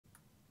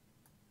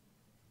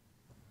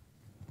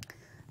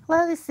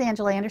Hello, this is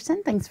Angela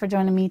Anderson. Thanks for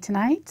joining me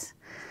tonight.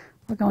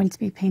 We're going to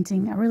be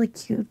painting a really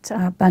cute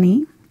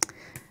bunny.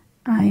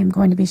 I am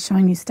going to be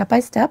showing you step by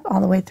step all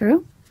the way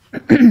through,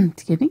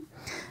 excuse me,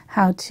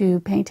 how to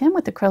paint him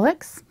with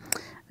acrylics.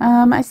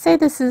 I say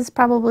this is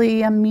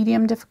probably a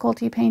medium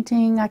difficulty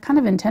painting. I kind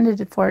of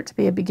intended for it to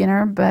be a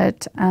beginner,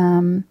 but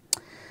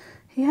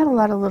he had a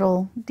lot of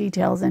little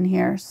details in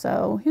here,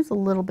 so he's a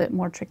little bit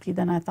more tricky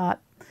than I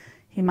thought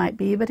he might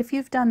be. But if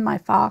you've done my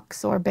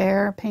fox or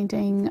bear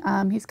painting,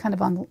 he's kind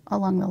of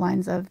along the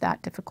lines of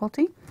that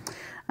difficulty.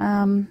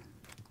 So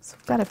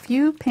I've got a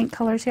few paint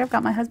colors here. I've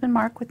got my husband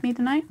Mark with me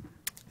tonight.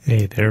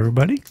 Hey there,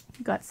 everybody.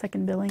 You got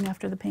second billing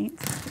after the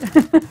paints.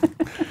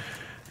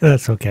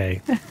 That's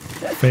okay.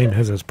 Fame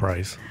has its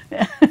price.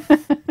 I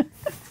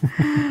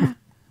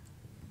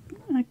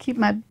keep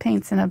my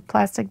paints in a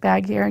plastic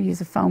bag here. I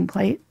use a foam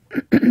plate.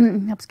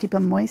 Helps keep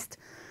them moist.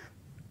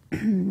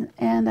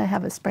 And I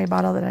have a spray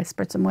bottle that I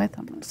spritz them with.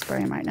 I'm going to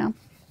spray them right now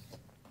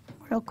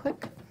real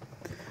quick.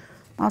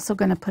 I'm also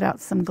going to put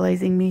out some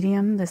glazing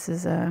medium. This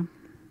is a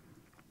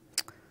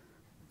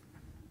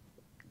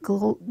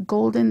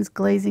Golden's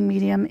glazing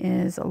medium.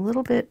 Is a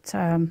little bit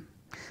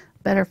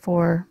better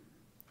for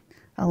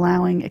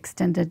allowing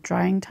extended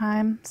drying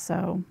time,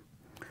 so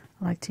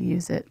I like to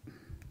use it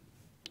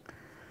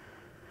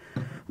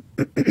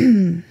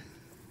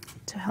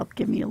to help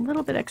give me a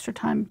little bit extra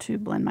time to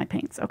blend my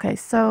paints. Okay,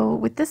 so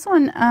with this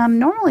one,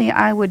 normally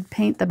I would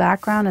paint the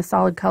background a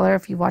solid color.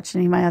 If you watched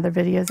any of my other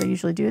videos, I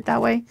usually do it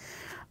that way.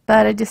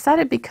 But I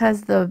decided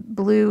because the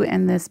blue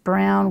and this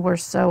brown were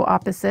so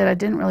opposite, I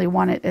didn't really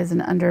want it as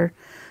an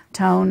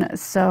undertone,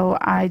 so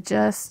I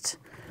just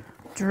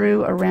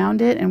drew around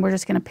it, and we're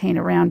just going to paint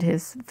around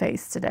his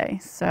face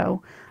today.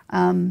 So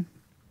let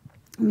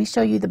me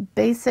show you the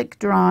basic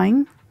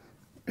drawing.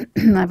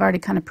 I've already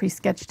kind of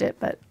pre-sketched it,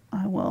 but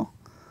I will.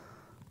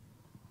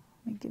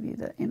 Let me give you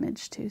the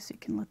image too so you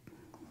can look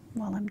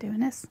while I'm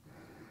doing this.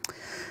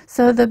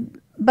 So the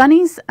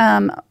bunny's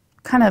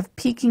kind of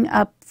peeking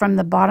up from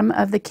the bottom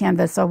of the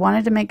canvas, so I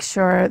wanted to make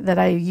sure that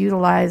I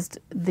utilized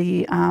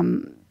the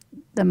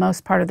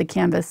most part of the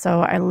canvas. So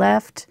I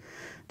left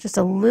just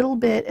a little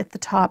bit at the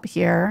top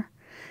here,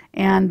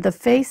 and the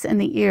face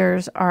and the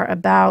ears are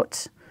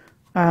about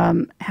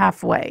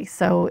halfway.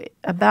 So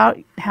about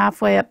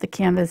halfway up the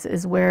canvas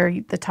is where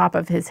the top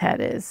of his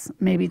head is,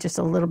 maybe just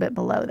a little bit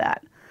below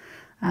that.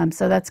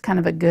 So that's kind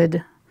of a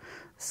good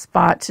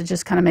spot to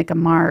just kind of make a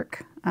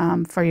mark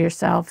for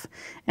yourself.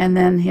 And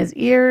then his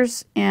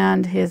ears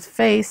and his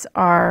face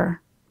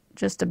are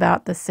just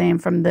about the same,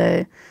 from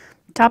the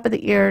top of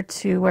the ear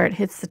to where it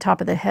hits the top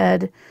of the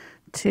head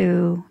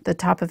to the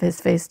top of his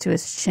face to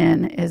his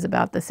chin is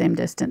about the same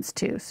distance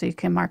too. So you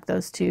can mark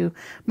those two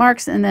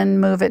marks and then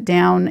move it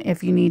down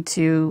if you need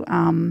to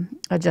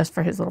adjust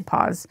for his little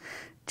paws.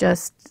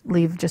 Just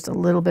leave just a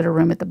little bit of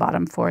room at the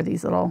bottom for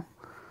these little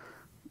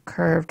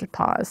curved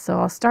paws.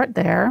 So I'll start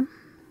there.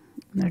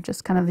 They're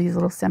just kind of these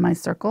little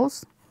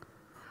semicircles,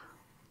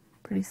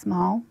 pretty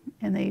small,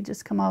 and they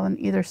just come on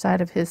either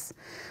side of his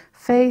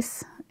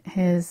face.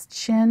 His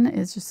chin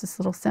is just this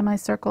little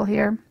semicircle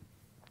here.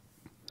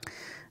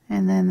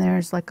 And then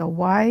there's like a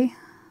Y,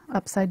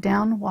 upside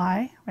down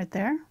Y right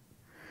there.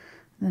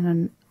 And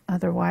then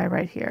another Y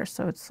right here.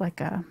 So it's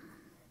like a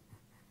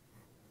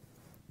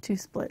two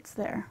splits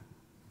there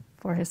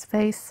for his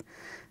face.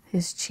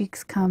 His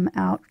cheeks come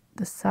out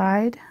the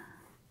side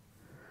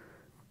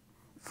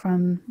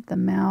from the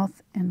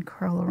mouth and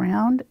curl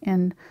around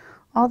and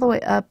all the way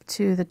up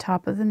to the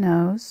top of the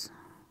nose.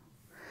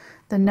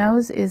 The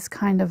nose is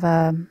kind of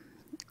a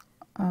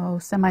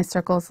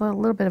semicircle. It's a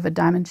little bit of a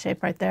diamond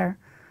shape right there.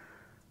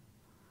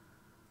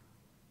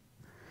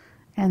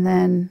 And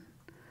then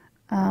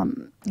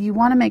you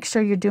want to make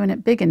sure you're doing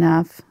it big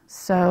enough.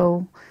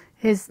 So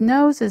his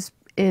nose is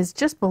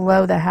just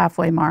below the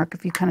halfway mark.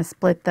 If you kind of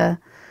split the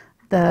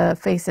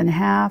face in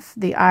half,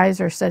 the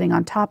eyes are sitting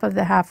on top of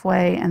the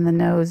halfway, and the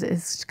nose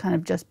is kind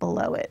of just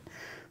below it.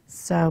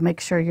 So make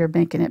sure you're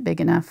making it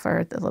big enough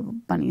for the little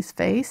bunny's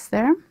face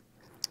there.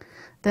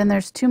 Then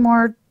there's two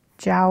more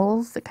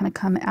jowls that kind of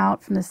come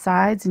out from the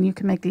sides, and you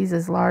can make these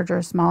as large or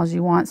as small as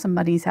you want. Some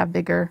bunnies have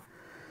bigger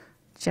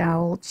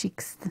jowl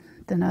cheeks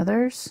than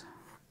others.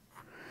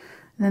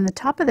 And then the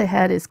top of the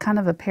head is kind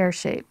of a pear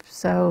shape.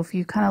 So if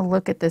you kind of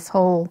look at this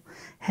whole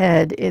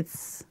head,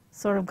 it's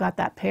sort of got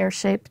that pear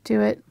shape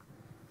to it.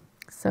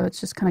 So it's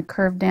just kind of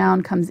curved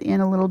down, comes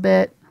in a little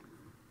bit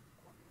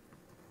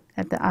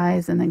at the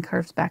eyes, and then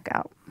curves back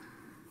out.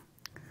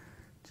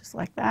 Just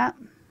like that.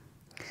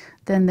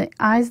 Then the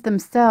eyes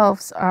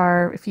themselves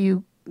are, if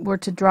you were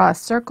to draw a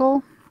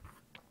circle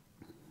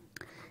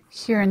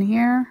here and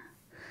here,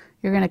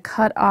 you're going to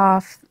cut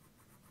off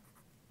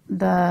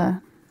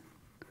the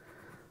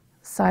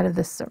side of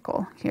this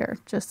circle here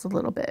just a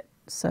little bit.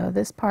 So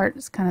this part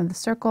is kind of the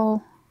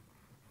circle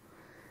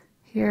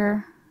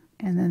here,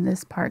 and then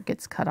this part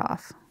gets cut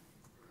off.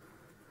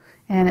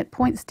 And it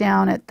points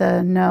down at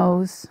the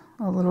nose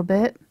a little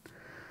bit,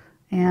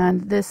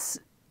 and this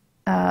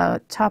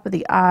top of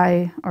the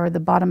eye, or the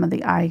bottom of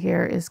the eye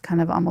here, is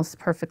kind of almost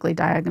perfectly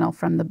diagonal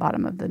from the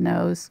bottom of the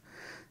nose.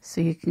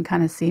 So you can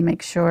kind of see,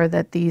 make sure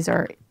that these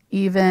are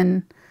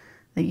even,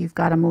 that you've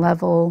got them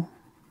level.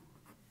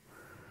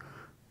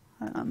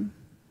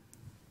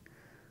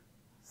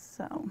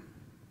 So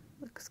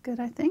looks good,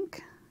 I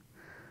think.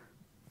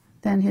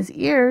 Then his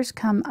ears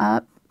come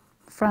up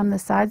from the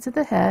sides of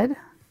the head,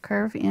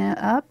 curve in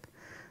up.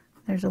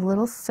 There's a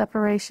little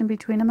separation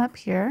between them up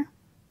here.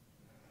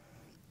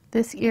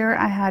 This ear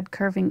I had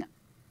curving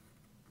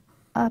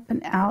up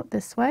and out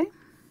this way.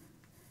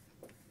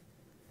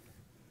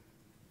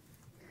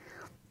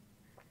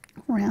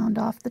 Round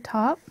off the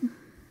top.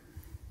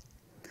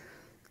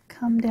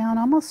 Come down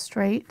almost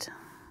straight.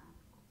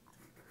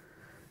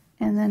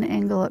 And then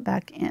angle it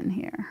back in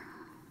here.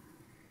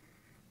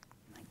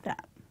 Like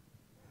that.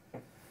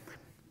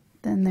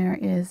 Then there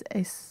is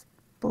a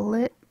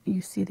split.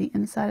 You see the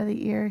inside of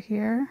the ear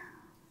here.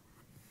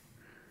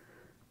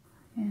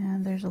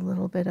 And there's a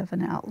little bit of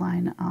an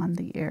outline on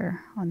the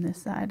ear on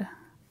this side,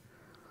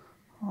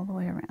 all the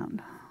way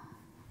around.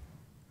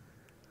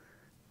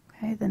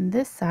 Okay, then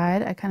this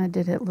side, I kind of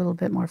did it a little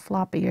bit more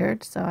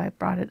floppy-eared, so I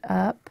brought it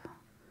up,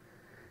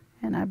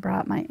 and I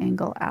brought my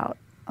angle out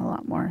a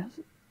lot more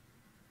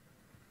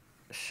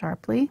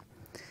sharply.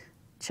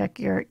 Check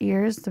your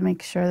ears to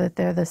make sure that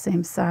they're the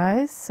same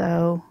size,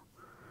 so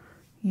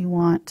you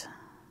want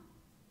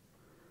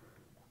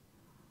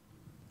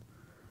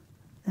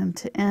them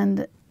to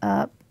end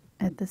up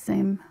at the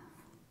same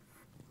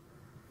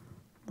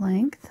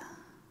length,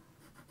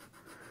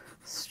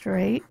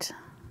 straight,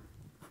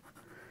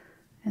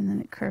 and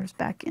then it curves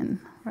back in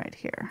right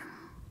here.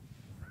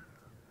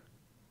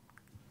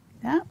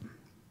 Yeah,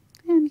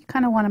 and you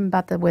kind of want them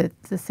about the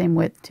width, the same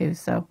width too,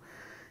 so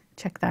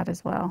check that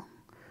as well.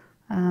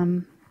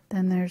 Then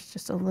there's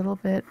just a little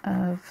bit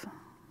of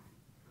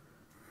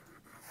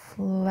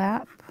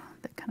flap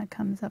that kind of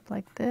comes up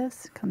like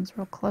this, comes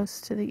real close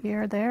to the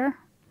ear there.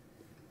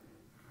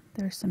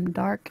 There's some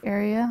dark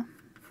area.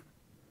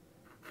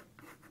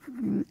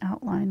 And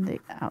outline the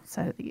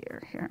outside of the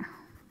ear here.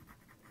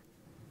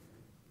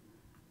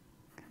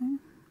 Okay.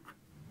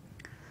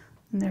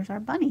 And there's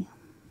our bunny.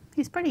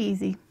 He's pretty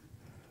easy.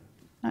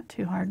 Not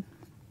too hard.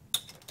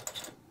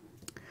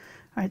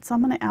 Alright, so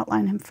I'm going to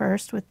outline him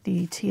first with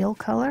the teal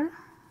color.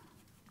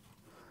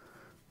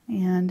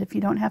 And if you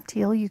don't have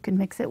teal, you can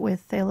mix it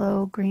with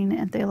Phthalo Green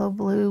and Phthalo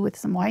Blue with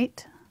some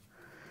white.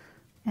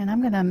 And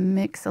I'm going to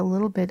mix a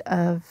little bit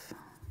of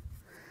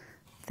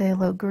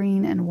Phthalo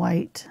Green and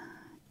white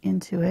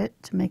into it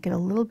to make it a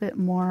little bit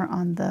more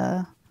on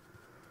the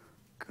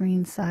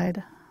green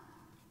side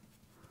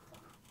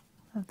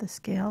of the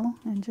scale,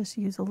 and just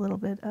use a little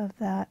bit of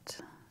that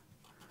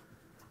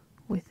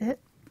with it.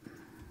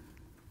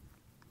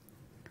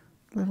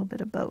 A little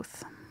bit of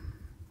both,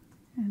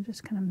 and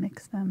just kind of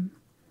mix them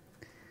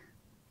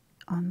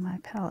on my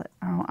palette,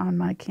 or on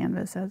my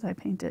canvas as I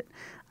paint it.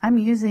 I'm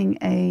using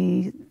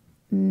a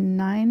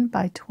 9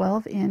 by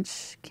 12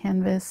 inch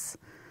canvas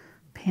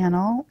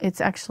panel. It's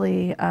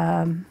actually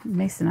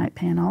masonite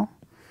panel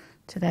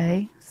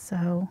today,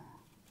 so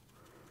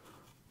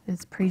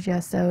it's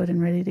pre-gessoed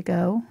and ready to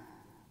go.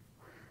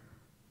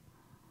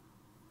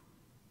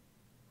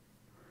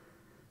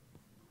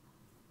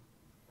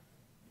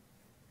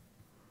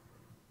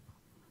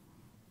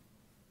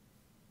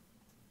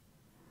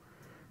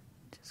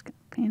 Just gonna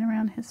paint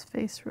around his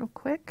face real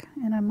quick,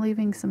 and I'm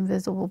leaving some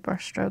visible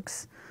brush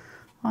strokes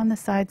on the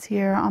sides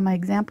here. On my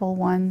example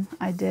one,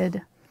 I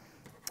did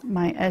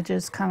my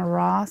edges kind of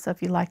raw, so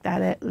if you like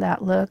that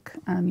look,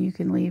 you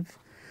can leave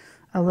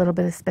a little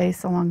bit of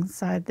space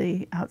alongside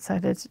the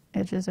outside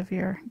edges of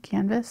your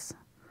canvas.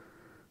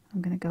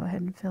 I'm going to go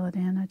ahead and fill it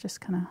in. I just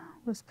kind of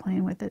was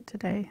playing with it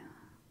today.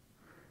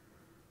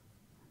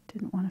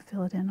 Didn't want to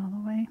fill it in all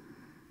the way.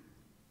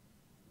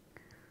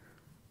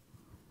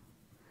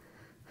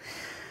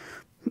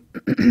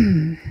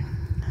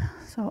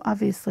 So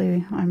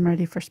obviously I'm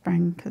ready for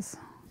spring, because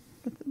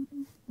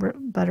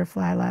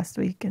butterfly last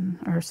week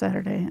or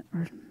Saturday,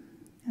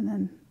 and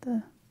then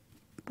the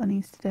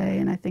bunnies today,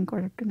 and I think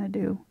we're gonna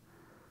do,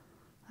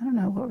 I don't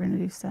know what we're gonna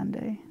do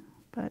Sunday,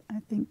 but I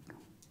think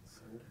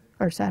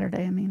or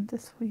Saturday, I mean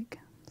this week.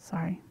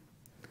 Sorry.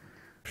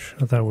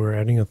 I thought we were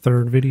adding a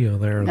third video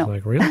there. I was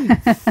like, really?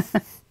 Did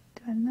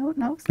I know?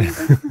 No. Did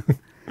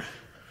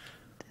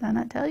I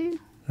not tell you?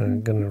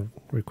 I'm gonna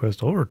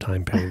request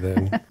overtime pay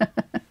then.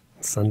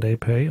 Sunday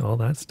pay, all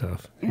that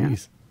stuff. Yeah.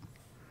 Jeez.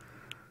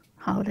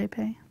 Holiday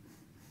pay.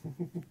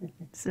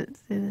 It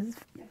is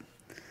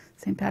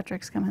St.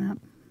 Patrick's coming up.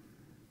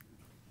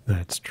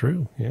 That's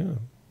true, yeah.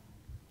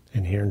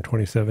 And here in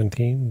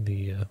 2017,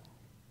 the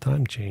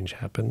time change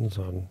happens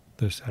on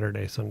this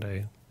Saturday,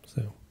 Sunday.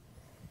 So.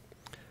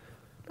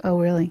 Oh,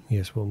 really?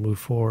 Yes, we'll move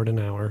forward an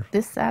hour.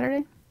 This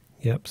Saturday?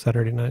 Yep,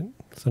 Saturday night,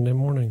 Sunday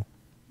morning.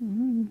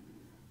 Mm.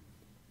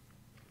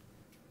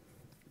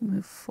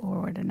 Move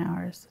forward an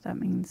hour, so that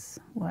means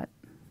what?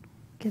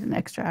 Get an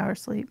extra hour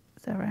sleep,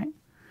 is that right?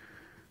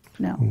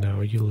 No.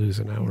 No, you lose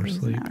an hour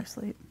sleep. An hour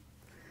sleep.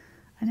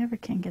 I never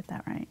can get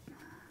that right.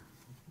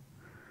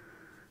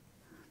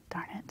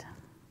 Darn it.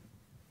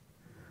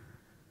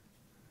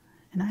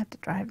 And I have to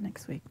drive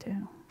next week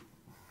too.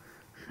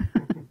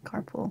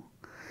 Carpool.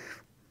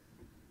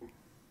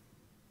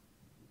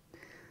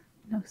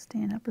 No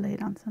staying up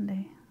late on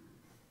Sunday.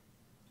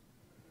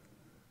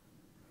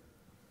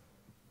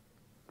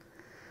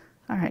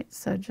 All right,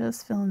 so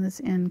just filling this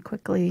in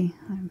quickly.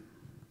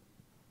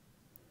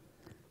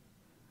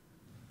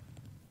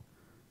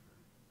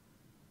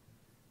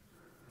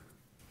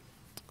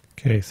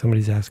 Okay,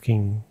 somebody's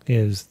asking,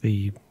 is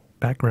the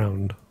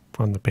background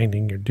on the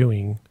painting you're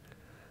doing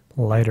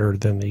lighter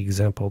than the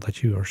example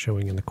that you are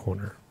showing in the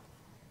corner?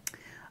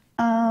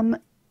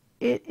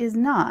 It is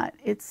not.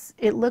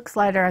 It looks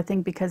lighter, I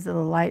think, because of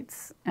the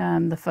lights.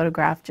 The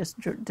photograph just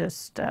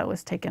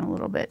was taken a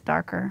little bit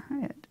darker.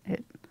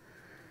 It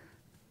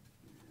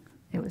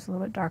was a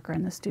little bit darker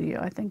in the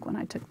studio, I think, when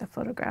I took the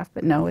photograph.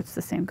 But no, it's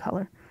the same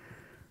color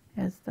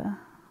as the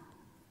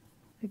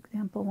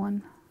example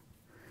one.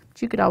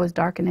 But you could always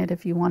darken it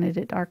if you wanted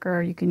it darker,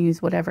 or you can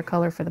use whatever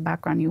color for the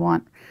background you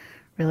want.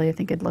 Really, I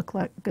think it'd look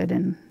like good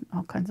in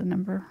all kinds of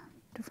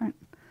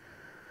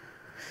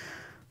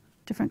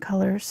different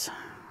colors.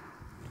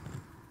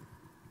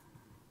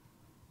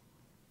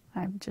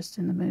 I'm just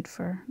in the mood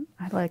for,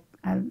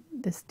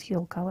 this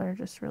teal color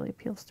just really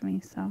appeals to me,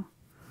 so.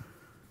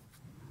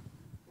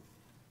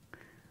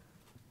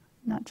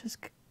 Not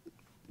just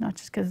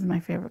because it's my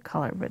favorite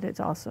color, but it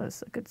also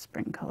is a good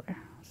spring color,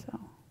 so.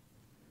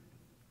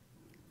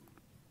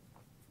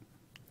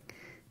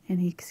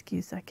 Any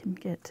excuse I can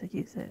get to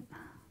use it.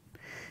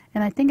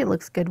 And I think it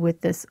looks good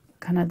with this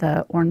kind of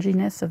the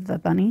oranginess of the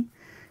bunny,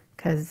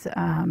 because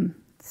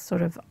it's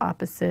sort of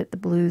opposite. The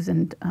blues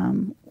and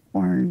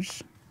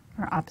orange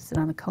are opposite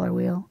on the color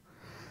wheel.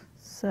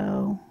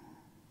 So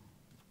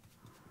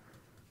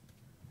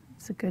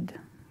it's a good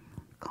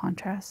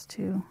contrast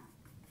to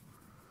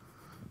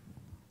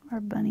our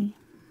bunny.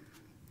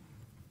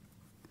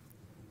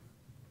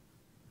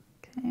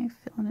 Okay,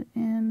 filling it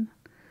in.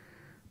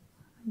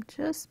 I'm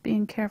just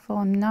being careful.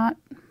 I'm not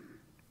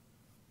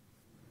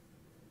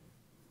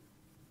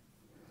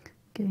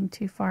getting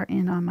too far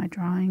in on my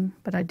drawing,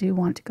 but I do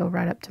want to go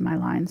right up to my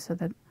line so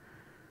that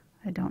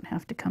I don't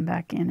have to come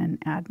back in and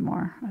add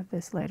more of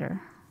this later.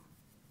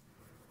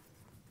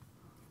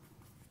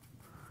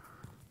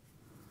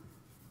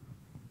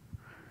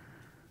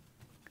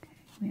 Okay,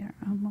 we are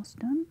almost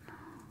done.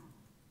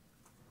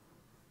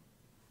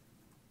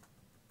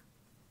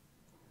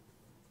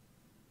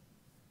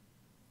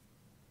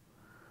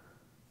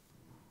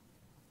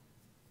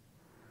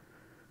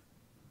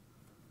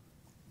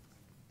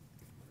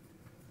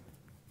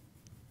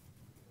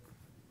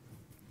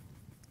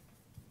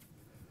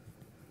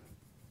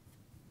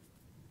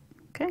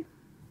 Okay,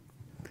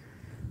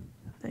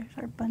 there's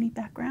our bunny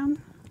background.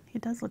 He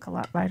does look a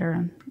lot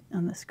lighter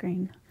on the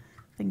screen.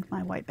 I think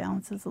my white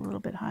balance is a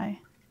little bit high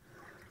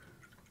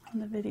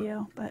on the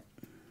video, but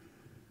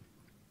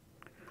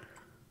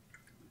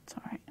it's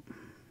all right.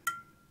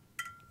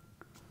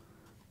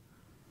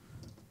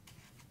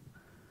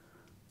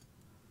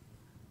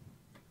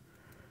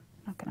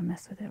 Not gonna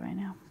mess with it right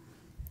now.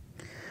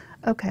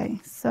 Okay,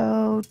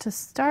 so to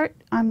start,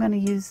 I'm going to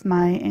use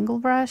my angle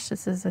brush.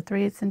 This is a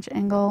 3/8 inch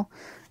angle,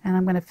 and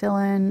I'm going to fill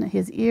in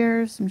his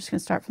ears. I'm just going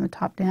to start from the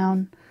top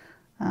down.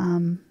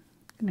 I'm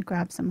going to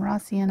grab some raw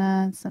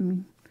sienna and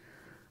some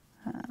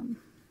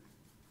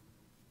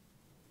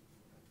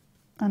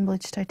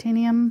unbleached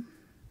titanium,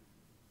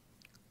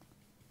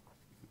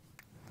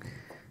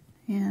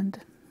 and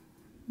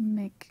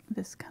make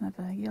this kind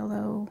of a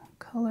yellow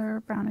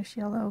color, brownish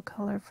yellow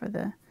color for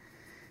the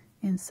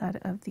inside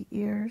of the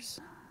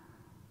ears.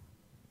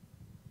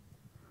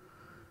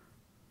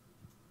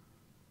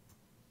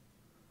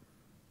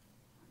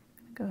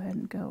 Go ahead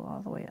and go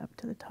all the way up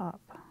to the top.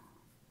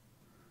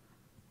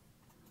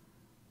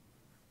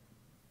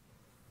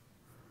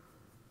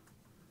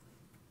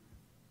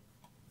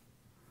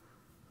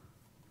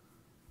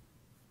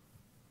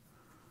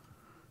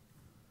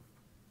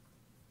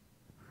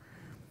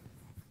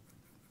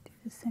 Do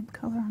the same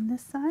color on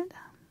this side.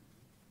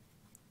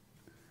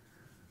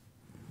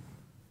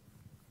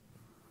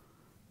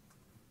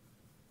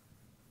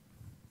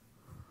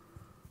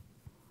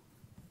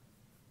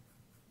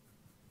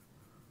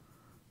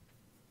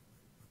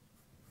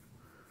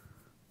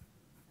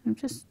 I'm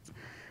just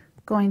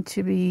going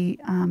to be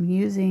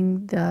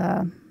using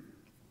the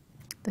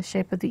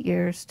shape of the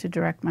ears to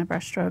direct my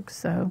brush strokes,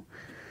 so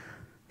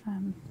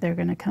they're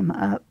going to come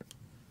up.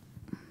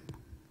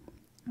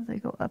 As I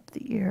go up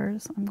the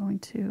ears, I'm going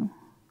to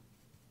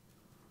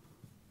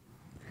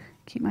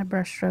keep my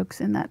brush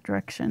strokes in that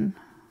direction.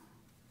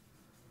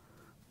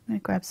 I'm going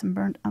to grab some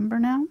burnt umber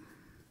now.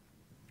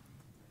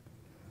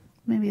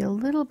 Maybe a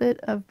little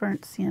bit of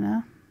burnt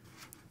sienna.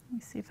 Let me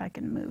see if I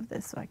can move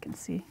this so I can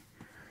see.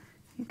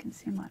 You can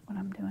see what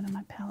I'm doing on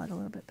my palette a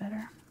little bit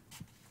better.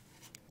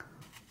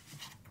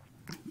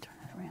 Turn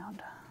it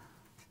around.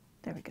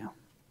 There we go.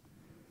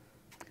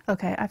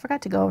 Okay, I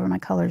forgot to go over my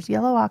colors.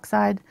 Yellow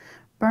oxide,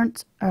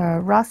 burnt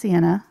raw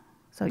sienna.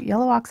 So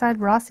yellow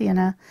oxide, raw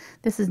sienna.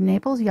 This is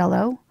Naples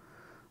Yellow,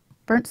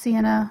 burnt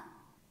sienna,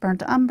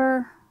 Burnt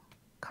Umber,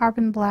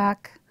 Carbon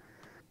Black,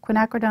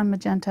 Quinacridone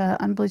Magenta,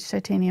 Unbleached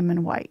Titanium,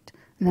 and White.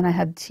 And then I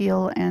had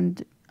Teal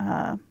and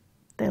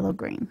Phthalo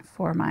Green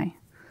for my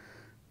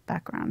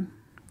background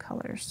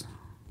colors.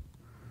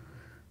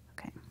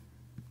 Okay,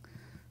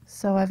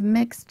 so I've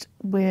mixed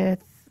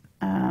with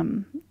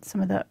some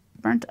of the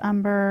Burnt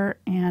Umber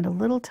and a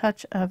little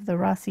touch of the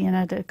raw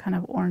Sienna to kind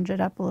of orange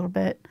it up a little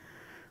bit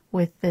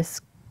with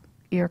this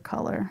ear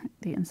color,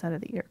 the inside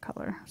of the ear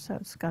color. So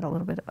it's got a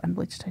little bit of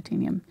Unbleached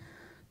Titanium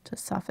to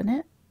soften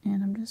it.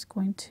 And I'm just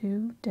going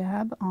to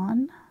dab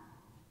on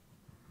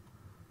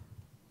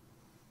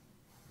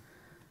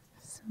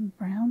some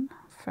brown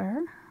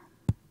fur.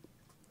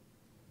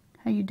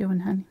 How you doing,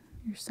 honey?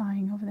 You're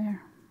sighing over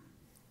there.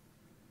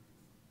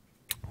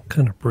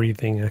 Kind of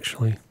breathing,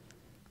 actually.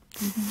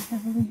 Breathing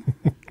heavily.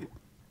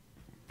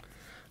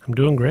 I'm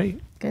doing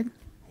great. Good?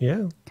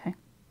 Yeah. Okay.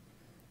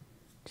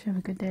 Did you have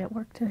a good day at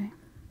work today?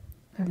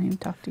 I haven't even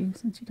talked to you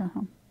since you got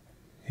home.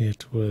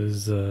 It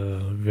was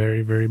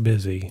very, very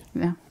busy.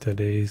 Yeah.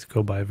 Today's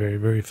go by very,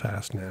 very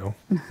fast now.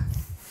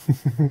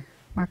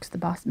 Mark's the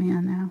boss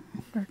man now.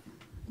 Or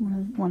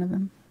one of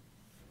them.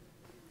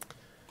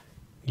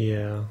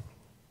 Yeah.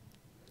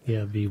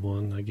 Yeah,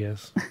 V1, I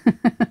guess.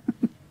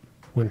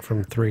 Went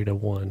from 3 to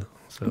 1.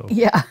 So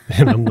Yeah.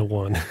 and I'm the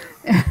one.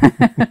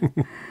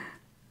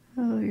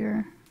 Oh,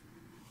 your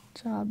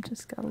job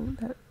just got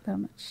that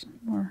much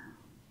more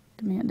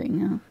demanding,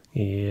 huh?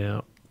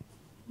 Yeah.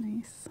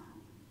 Nice.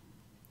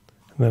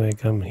 And then I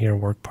come here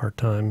and work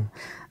part-time.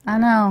 I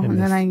know. And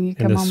then you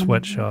come in a home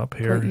sweatshop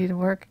and here. put you to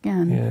work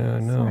again. Yeah, I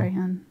know. Sorry,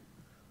 hon.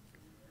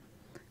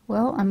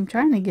 Well, I'm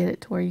trying to get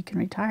it to where you can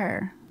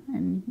retire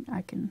and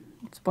I can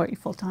support you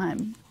full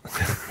time.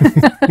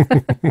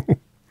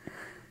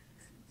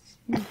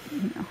 You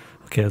know.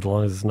 Okay, as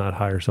long as it's not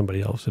hire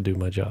somebody else to do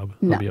my job,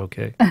 No. I'll be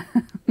okay.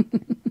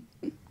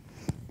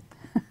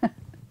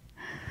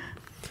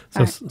 So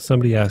All right.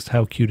 somebody asked,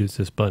 how cute is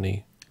this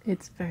bunny?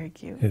 It's very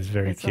cute. It's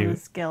very It's on a cute.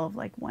 scale of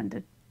like 1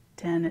 to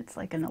 10. It's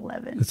like an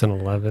 11. It's an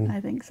 11.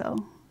 I think so.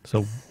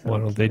 So why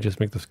don't they just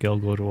make the scale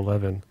go to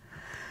 11?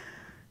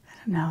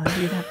 No,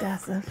 you'd have to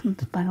ask the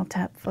Spinal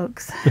Tap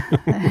folks.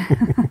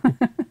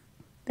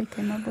 They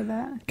came up with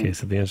that. Okay,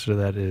 so the answer to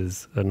that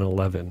is an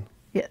 11.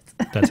 Yes.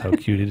 That's how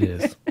cute it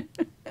is.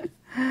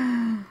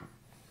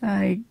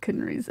 I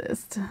couldn't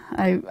resist.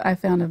 I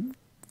found a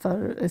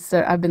photo.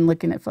 So I've been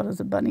looking at photos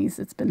of bunnies.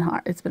 It's been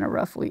hard. It's been a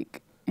rough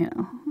week. You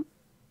know,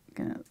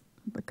 gonna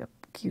look up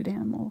cute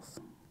animals.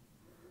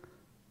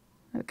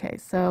 Okay,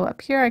 so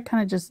up here I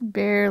kind of just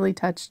barely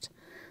touched.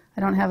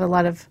 I don't have a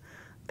lot of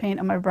paint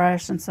on my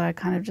brush, and so I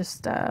kind of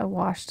just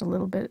washed a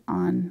little bit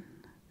on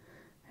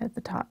at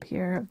the top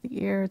here of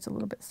the ear. It's a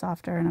little bit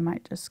softer, and I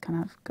might just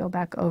kind of go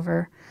back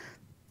over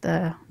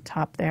the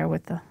top there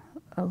with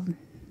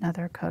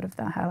another coat of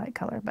the highlight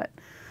color. But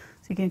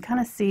so you can kind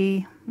of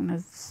see,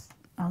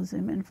 I'll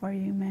zoom in for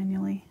you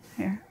manually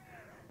here.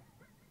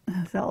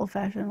 That's the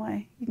old-fashioned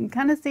way. You can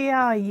kind of see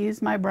how I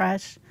use my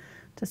brush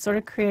to sort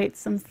of create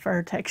some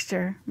fur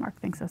texture. Mark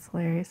thinks that's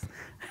hilarious.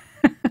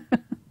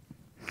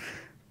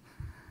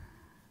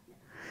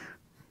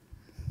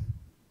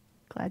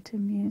 Glad to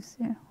amuse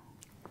you.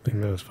 I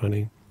think that was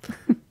funny.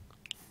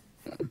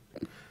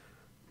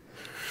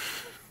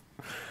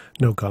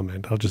 No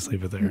comment. I'll just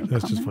leave it there. No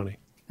That's just comment.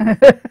 funny.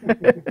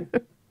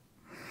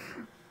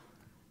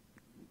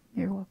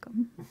 You're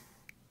welcome.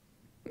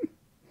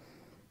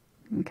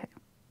 Okay,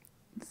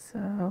 so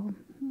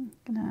I'm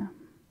gonna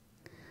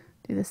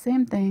do the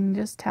same thing,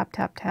 just tap,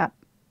 tap, tap,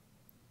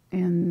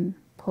 and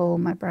pull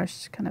my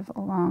brush kind of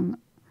along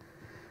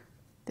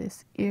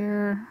this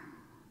ear,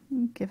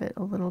 give it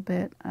a little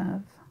bit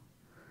of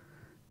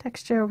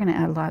texture. We're gonna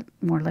add a lot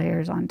more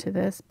layers onto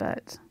this,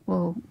 but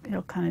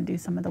it'll kind of do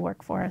some of the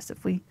work for us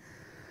if we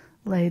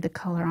lay the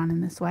color on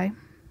in this way.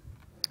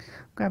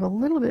 Grab a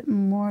little bit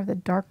more of the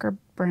darker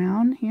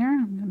brown here.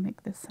 I'm gonna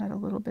make this side a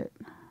little bit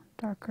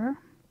darker.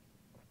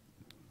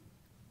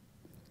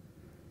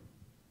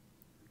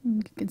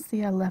 You can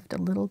see I left a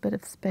little bit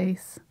of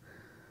space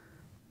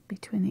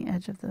between the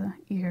edge of the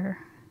ear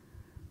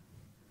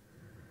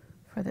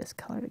for this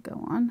color to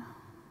go on.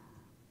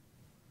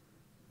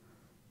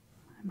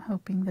 I'm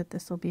hoping that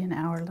this will be an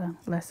hour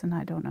lesson.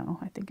 I don't know.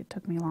 I think it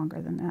took me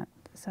longer than that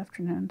this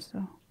afternoon, so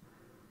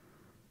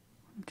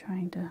I'm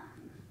trying to...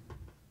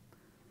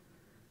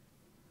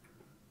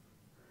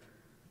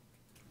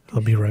 I'll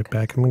be right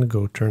back. I'm going to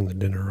go turn the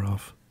dinner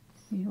off.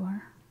 You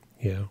are?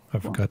 Yeah, I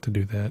forgot to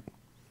do that.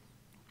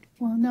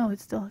 Well, no, it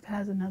still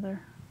has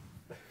another.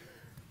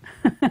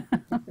 Are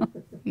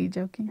you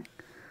joking?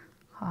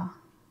 Ha.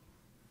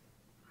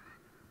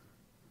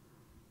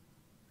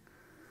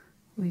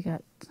 We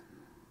got...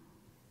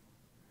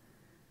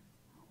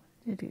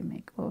 What did we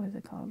make? What was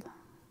it called?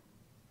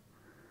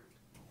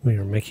 We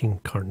are making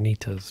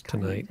carnitas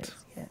tonight.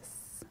 Carnitas,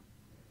 yes.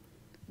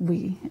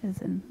 We,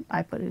 as in,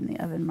 I put it in the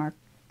oven. Mark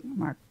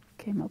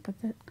came up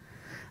with it.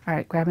 All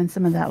right, grabbing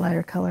some of that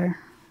lighter color,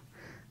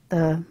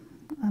 the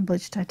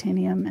Unbleached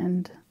Titanium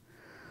and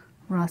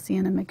raw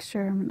Sienna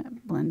mixture. I'm going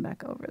to blend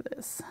back over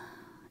this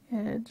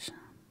edge.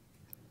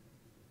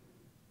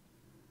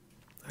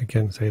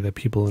 can say that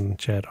people in the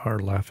chat are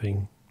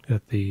laughing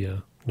at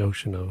the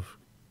notion of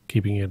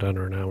keeping it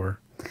under an hour.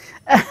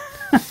 I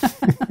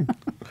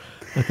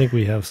think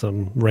we have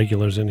some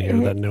regulars in here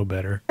that know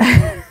better.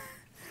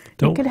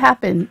 It could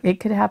happen. It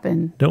could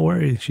happen. Don't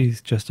worry, she's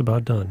just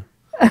about done.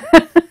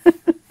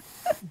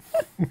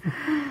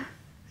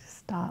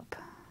 Stop.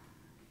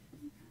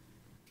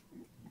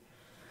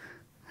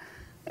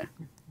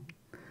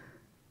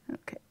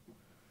 Okay.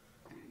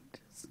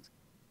 Just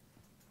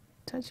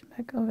touch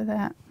back over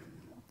that.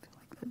 I feel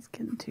like that's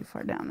getting too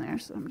far down there,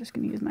 so I'm just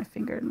going to use my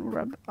finger and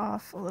rub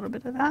off a little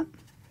bit of that.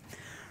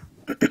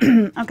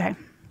 Okay,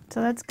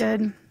 so that's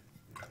good. I'm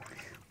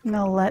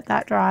going to let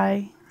that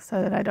dry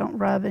so that I don't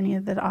rub any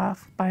of it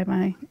off by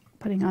my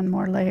putting on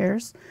more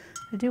layers.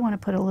 I do want to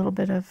put a little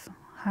bit of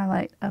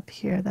highlight up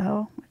here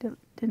though. I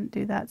didn't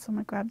do that, so I'm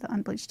going to grab the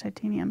Unbleached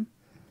Titanium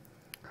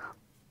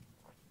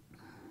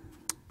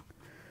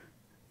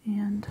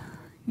and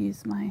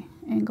use my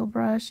angle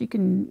brush. You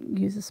can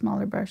use a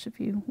smaller brush if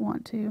you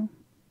want to.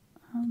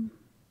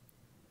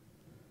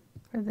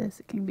 For this,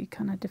 it can be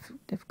kind of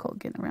difficult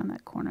getting around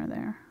that corner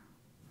there.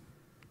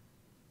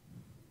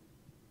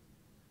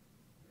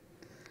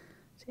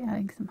 So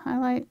adding some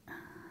highlight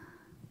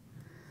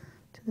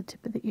to the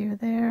tip of the ear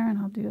there, and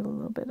I'll do a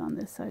little bit on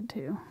this side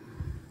too.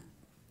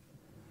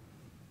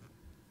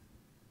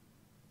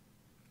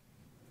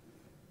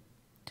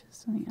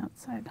 Just on the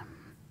outside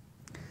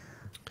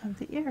of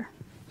the ear.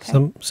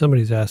 Okay.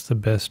 Somebody's asked the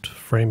best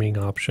framing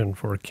option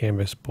for a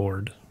canvas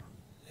board,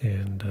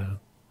 and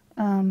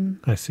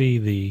I see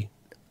the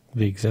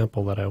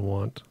example that I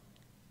want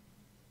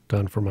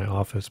done for my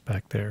office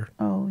back there.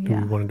 Oh yeah. Do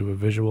we want to do a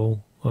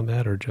visual on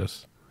that, or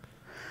just?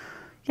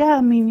 Yeah,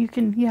 I mean you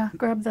can. Yeah,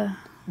 grab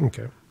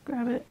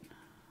it.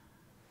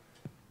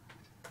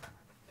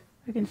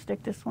 I can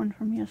stick this one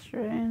from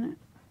yesterday in it,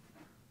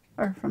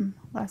 or from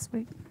last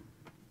week,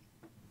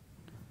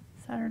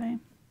 Saturday.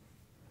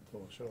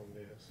 We'll show them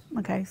this.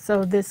 Okay,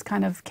 so this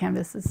kind of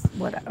canvas is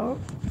what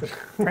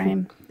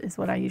frame is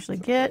what I usually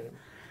get.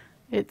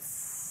 It's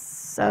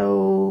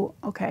so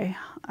okay,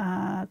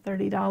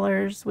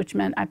 $30, which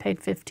meant I paid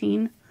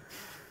 $15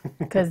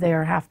 because they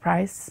are half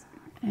price,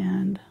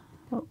 and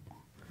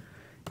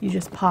you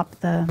just pop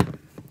the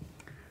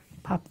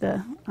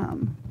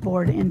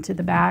board into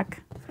the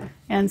back,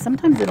 and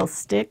sometimes it'll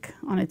stick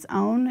on its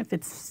own if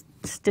it's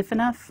stiff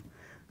enough.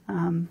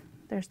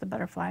 There's the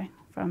butterfly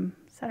from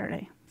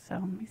Saturday. So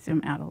let me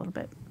zoom out a little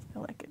bit. I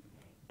feel like it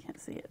can't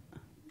see it.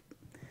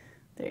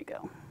 There you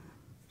go.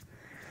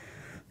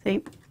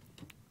 See?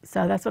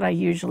 So that's what I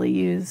usually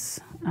use.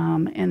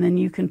 And then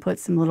you can put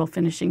some little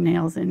finishing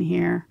nails in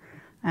here.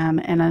 And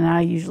then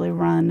I usually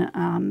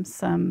run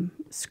some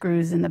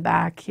screws in the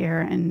back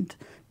here and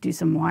do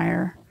some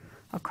wire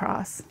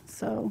across.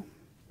 So,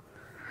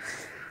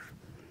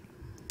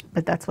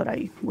 but that's what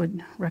I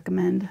would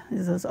recommend,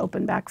 is those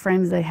open back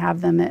frames. They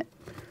have them at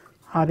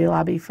Hobby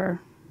Lobby for,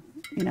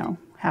 you know,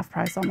 half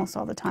price almost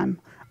all the time,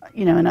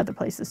 you know, in other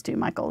places too,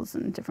 Michael's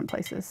and different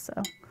places. So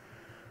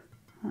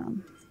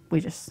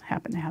we just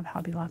happen to have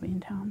Hobby Lobby in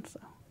town,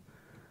 so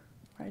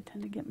where I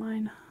tend to get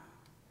mine.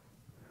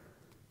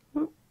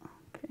 Ooh,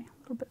 okay,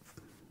 a little bit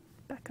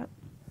back up.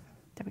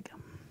 There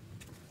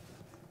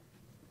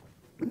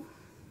we go.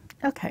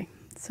 Okay,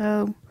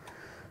 so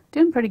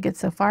doing pretty good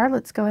so far.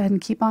 Let's go ahead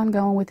and keep on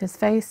going with his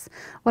face.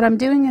 What I'm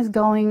doing is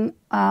going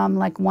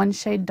like one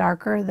shade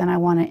darker than I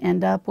want to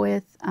end up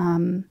with.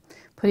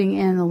 Putting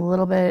in a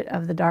little bit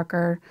of the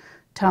darker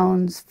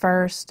tones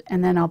first,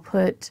 and then I'll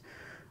put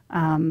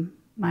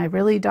my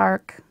really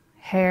dark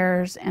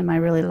hairs and my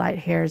really light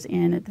hairs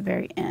in at the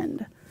very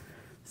end.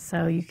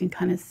 So you can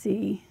kind of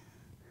see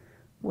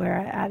where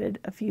I added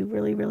a few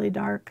really, really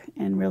dark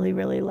and really,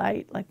 really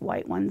light, like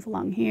white ones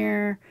along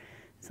here,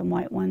 some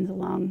white ones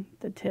along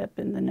the tip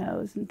and the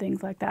nose and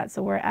things like that.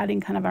 So we're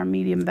adding kind of our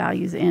medium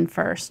values in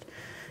first,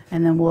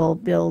 and then we'll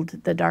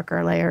build the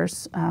darker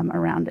layers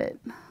around it.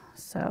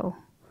 So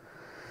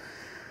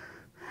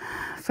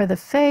for the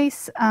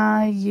face,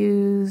 I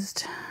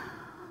used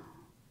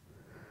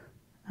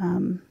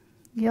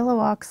yellow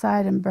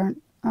oxide and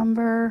burnt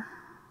umber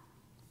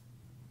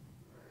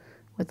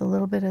with a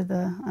little bit of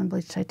the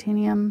unbleached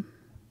titanium.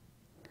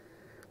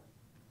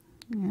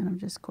 And I'm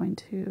just going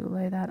to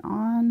lay that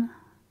on.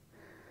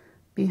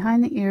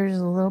 Behind the ears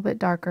is a little bit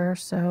darker,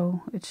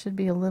 so it should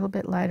be a little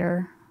bit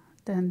lighter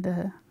than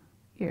the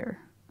ear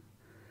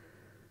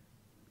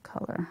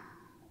color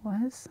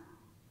was.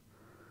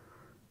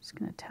 Just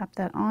going to tap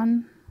that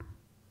on.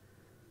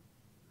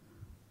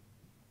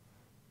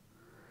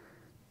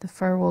 The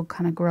fur will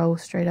kind of grow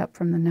straight up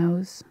from the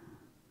nose,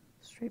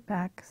 straight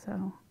back, so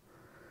I'm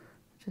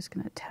just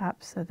going to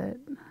tap so that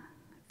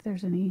if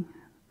there's any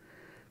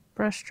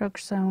brush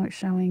strokes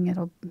showing,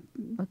 it'll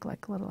look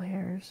like little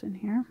hairs in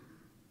here.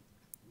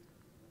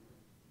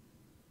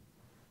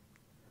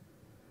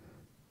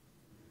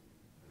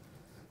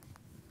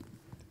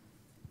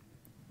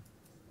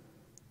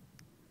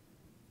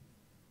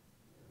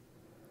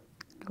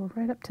 Go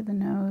right up to the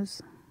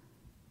nose,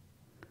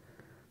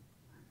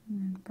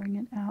 and then bring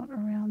it out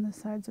around the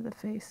sides of the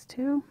face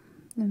too.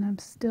 And I'm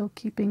still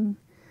keeping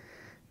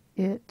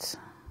it,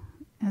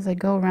 as I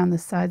go around the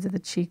sides of the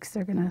cheeks,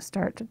 they're going to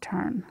start to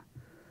turn.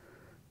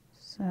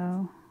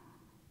 So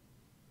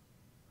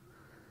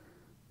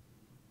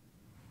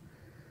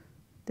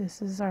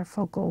this is our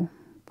focal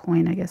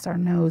point. I guess our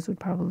nose would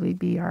probably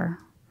be our,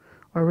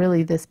 or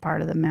really this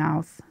part of the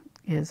mouth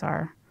is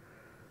our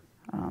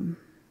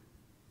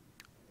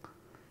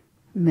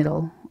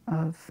middle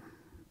of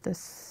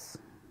this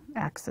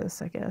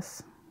axis, I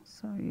guess.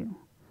 So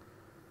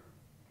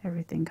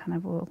everything kind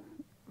of will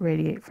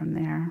radiate from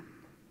there.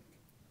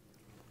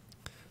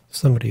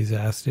 Somebody's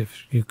asked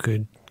if you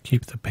could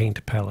keep the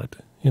paint palette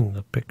in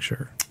the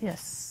picture.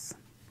 Yes.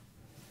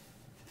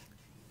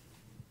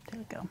 There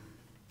we go.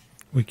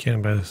 We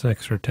can buy this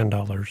extra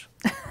 $10.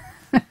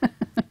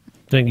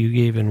 Then you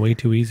gave in way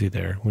too easy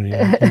there. We need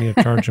to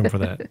charge them for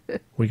that.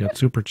 We got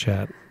super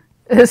chat.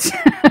 That's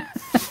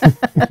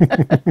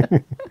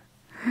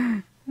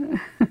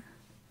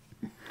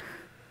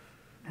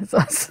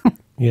awesome.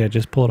 Yeah,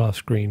 just pull it off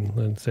screen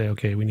and say,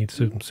 okay, we need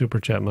some super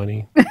chat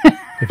money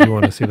if you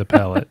want to see the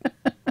palette.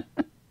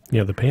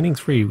 Yeah, the painting's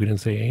free. We didn't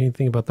say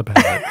anything about the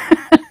palette.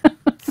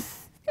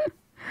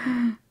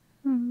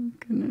 Oh,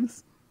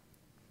 goodness.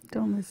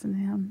 Don't listen to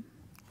him.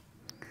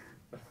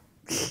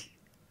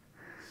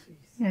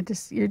 Yeah,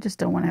 you just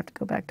don't want to have to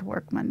go back to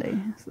work Monday.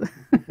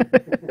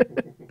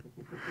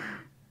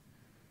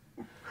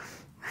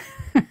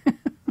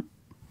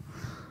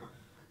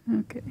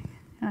 Okay,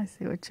 I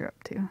see what you're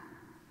up to.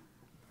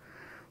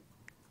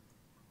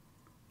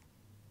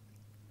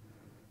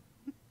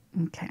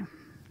 Okay.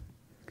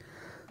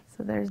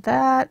 So there's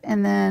that,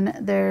 and then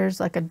there's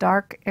like a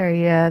dark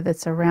area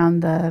that's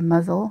around the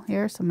muzzle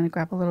here. So I'm going to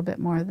grab a little bit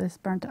more of this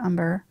burnt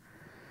umber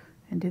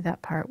and do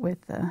that part with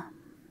the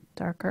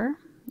darker.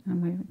 And I'm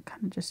going to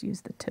kind of just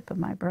use the tip of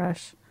my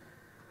brush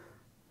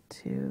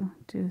to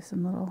do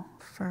some little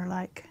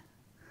fur-like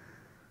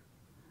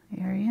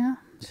area.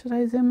 Should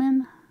I zoom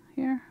in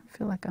here? I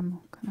feel like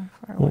I'm kind of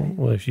far away.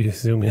 Well, if you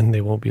zoom in,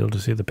 they won't be able to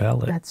see the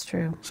palette. That's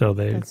true. So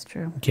That's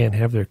true. Can't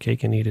have their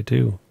cake and eat it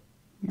too.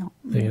 Yeah.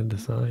 They had to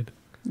decide.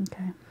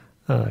 Okay.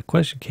 A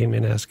question came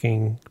in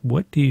asking,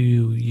 what do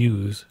you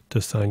use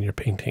to sign your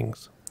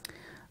paintings?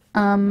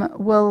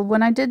 Well,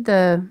 when I do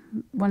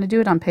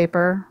it on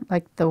paper,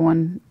 like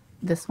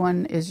this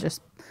one is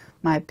just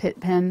my Pitt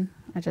pen.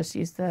 I just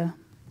use the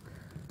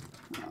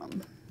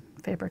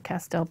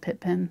Faber-Castell Pitt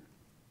pen.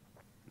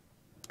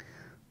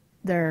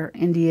 They're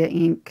India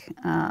ink,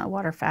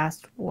 water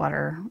fast,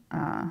 water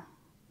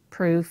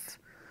proof,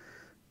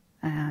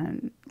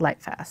 and light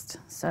fast.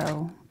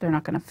 So they're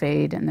not going to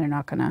fade, and they're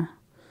not going to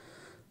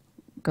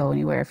go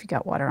anywhere. If you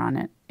got water on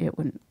it, it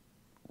wouldn't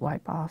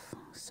wipe off.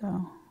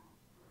 So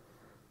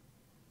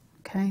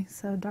okay,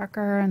 so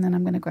darker, and then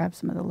I'm going to grab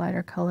some of the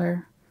lighter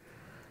color.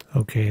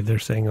 Okay, they're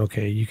saying,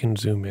 okay, you can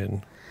zoom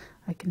in.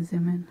 I can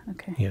zoom in.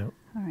 Okay. Yeah.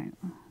 All right.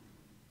 Well,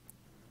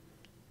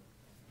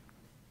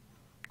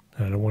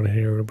 I don't want to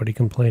hear everybody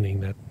complaining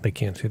that they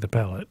can't see the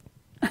palette.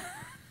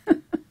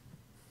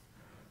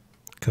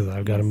 Because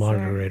I've got a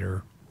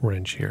moderator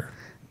wrench here.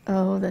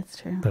 Oh, that's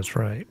true. That's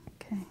right.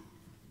 Okay.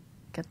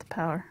 Get the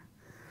power.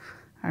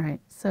 All right.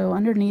 So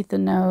underneath the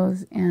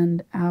nose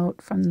and out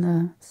from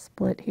the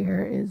split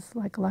here is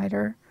like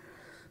lighter.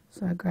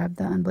 So I grabbed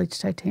the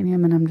Unbleached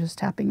Titanium and I'm just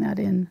tapping that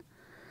in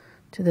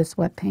to this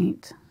wet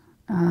paint.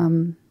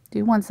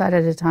 Do one side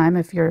at a time.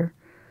 If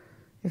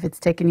it's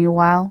taking you a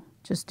while,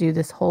 just do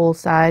this whole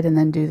side and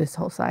then do this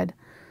whole side,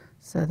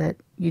 so that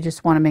you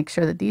just want to make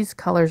sure that these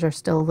colors are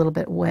still a little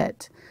bit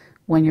wet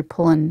when you're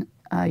pulling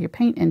your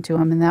paint into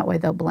them, and that way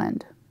they'll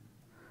blend.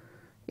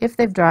 If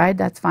they've dried,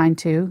 that's fine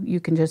too. You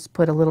can just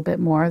put a little bit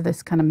more of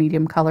this kind of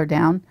medium color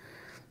down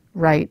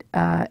right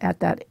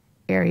at that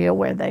area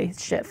where they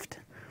shift.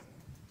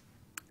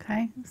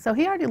 Okay, so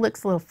he already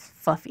looks a little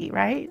fluffy,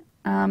 right?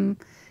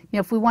 You know,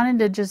 if we wanted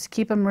to just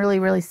keep him really,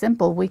 really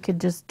simple, we could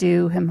just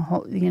do him,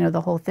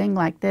 the whole thing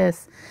like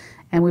this,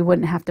 and we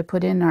wouldn't have to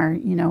put in our,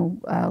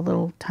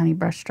 little tiny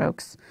brush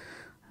strokes.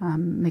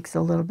 Makes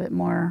a little bit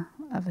more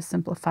of a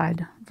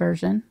simplified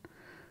version.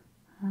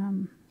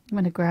 I'm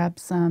going to grab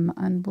some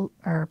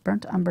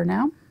burnt umber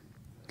now.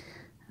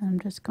 I'm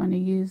just going to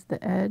use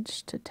the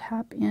edge to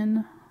tap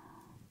in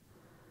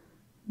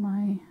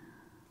my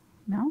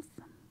mouth,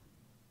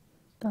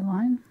 the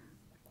line.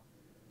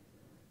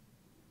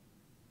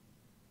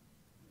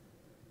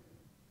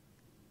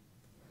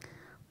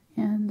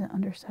 And the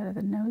underside of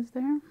the nose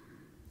there.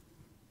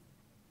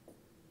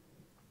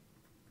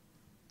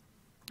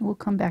 We'll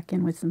come back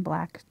in with some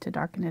black to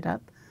darken it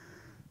up,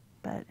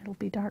 but it'll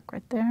be dark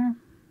right there.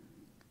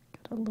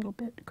 Got a little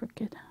bit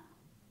crooked.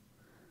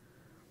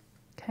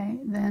 Okay,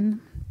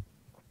 then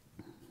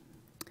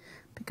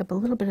pick up a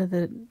little bit of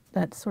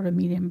that sort of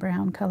medium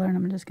brown color, and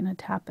I'm just going to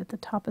tap at the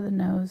top of the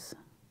nose.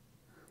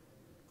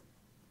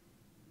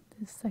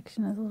 This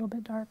section is a little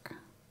bit dark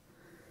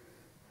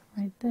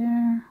right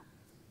there.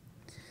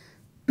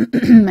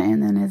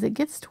 And then as it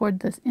gets toward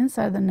this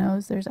inside of the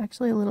nose, there's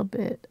actually a little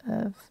bit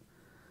of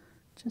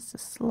just a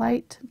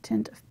slight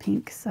tint of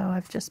pink. So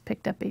I've just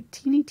picked up a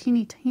teeny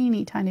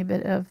tiny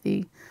bit of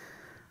the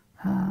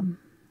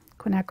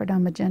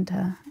Quinacridone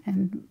Magenta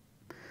and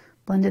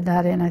blended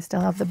that in. I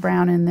still have the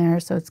brown in there,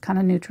 so it's kind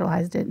of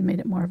neutralized it and made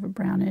it more of a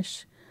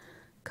brownish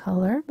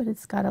color, but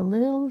it's got a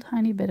little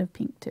tiny bit of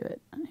pink to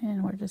it.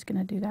 And we're just going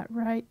to do that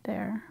right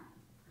there.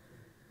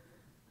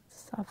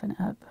 Soften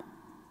up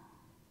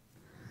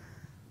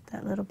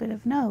that little bit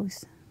of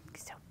nose.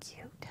 So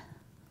cute.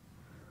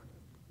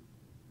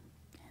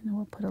 And then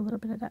we'll put a little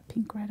bit of that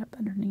pink right up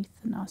underneath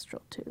the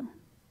nostril too.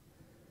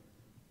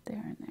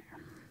 There and there.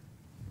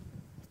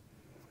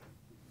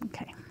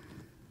 Okay.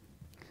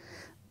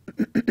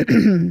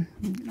 I'm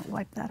going to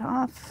wipe that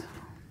off.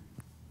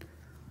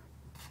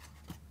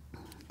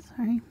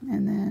 Sorry.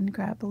 And then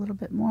grab a little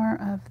bit more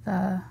of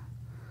the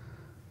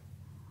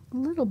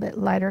little bit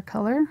lighter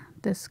color,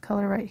 this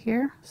color right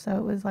here. So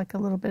it was like a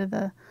little bit of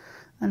the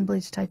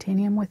Unbleached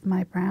Titanium with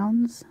my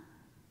browns.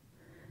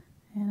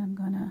 And I'm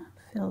going to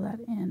fill that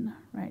in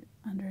right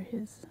under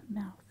his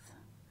mouth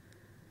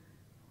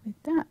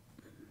with that.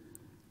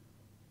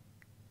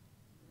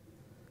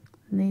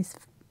 And these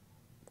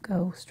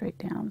go straight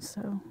down,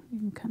 so you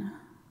can kind of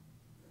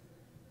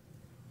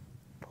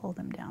pull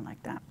them down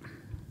like that.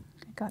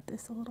 I got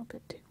this a little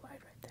bit too wide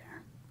right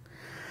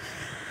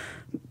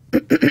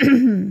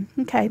there.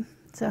 Okay,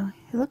 so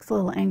he looks a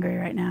little angry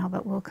right now,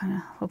 but we'll kind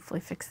of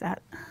hopefully fix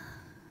that.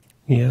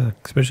 Yeah,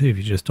 especially if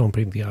you just don't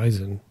paint the eyes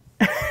in.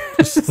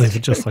 Just leave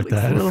it just like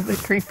that. A little bit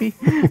creepy.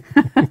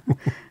 Oh,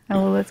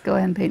 well, let's go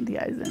ahead and paint the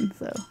eyes in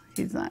so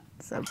he's not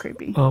so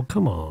creepy. Oh,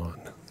 come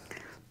on.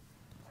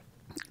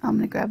 I'm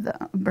going to grab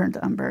the burnt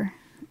umber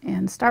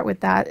and start with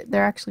that.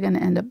 They're actually going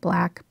to end up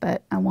black,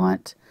 but I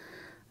want,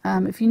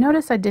 if you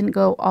notice, I didn't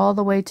go all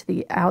the way to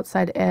the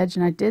outside edge,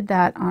 and I did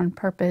that on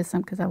purpose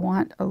because I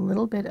want a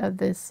little bit of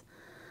this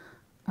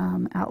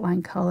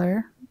outline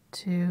color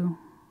to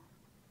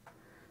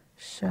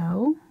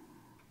show.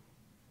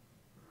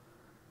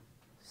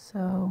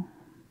 So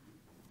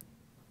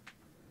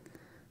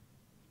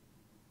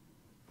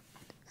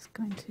just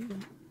going to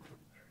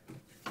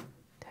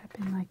tap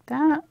in like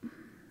that.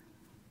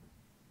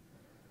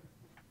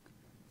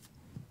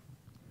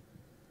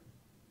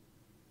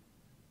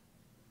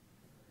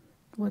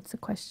 What's the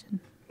question?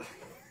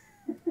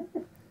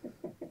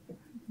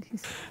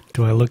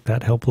 Do I look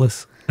that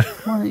helpless?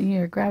 Well,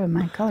 you're grabbing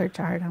my color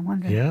chart. I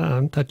wonder. Yeah,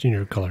 I'm touching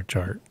your color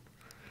chart.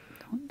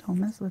 Don't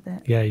mess with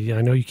it. Yeah,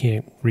 I know you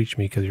can't reach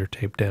me because you're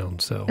taped down,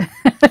 so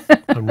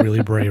I'm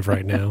really brave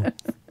right now.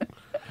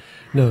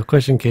 No, the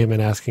question came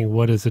in asking,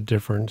 what is the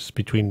difference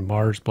between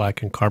Mars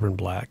black and carbon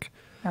black?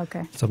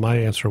 Okay. So my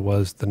answer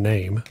was the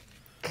name,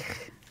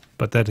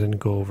 but that didn't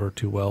go over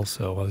too well,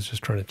 so I was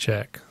just trying to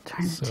check.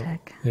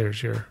 Check.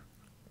 There's your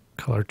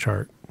color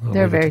chart.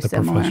 They're very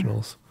similar.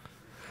 Professionals.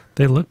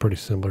 They look pretty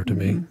similar to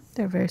me.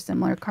 They're very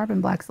similar.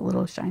 Carbon black's a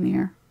little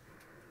shinier,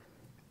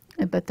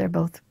 but they're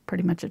both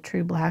pretty much a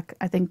true black.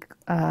 I think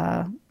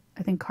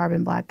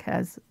carbon black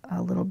has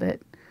a little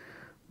bit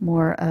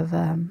more of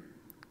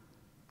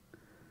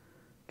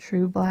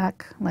true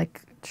black,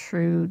 like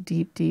true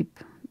deep.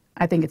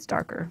 I think it's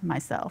darker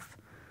myself,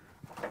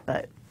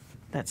 but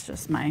that's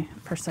just my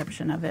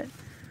perception of it.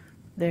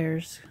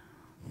 There's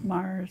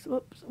Mars,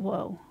 whoops,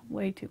 whoa,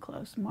 way too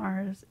close.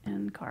 Mars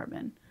and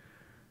carbon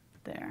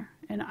there.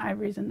 And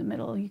ivory's in the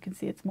middle. You can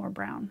see it's more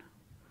brown.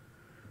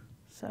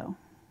 So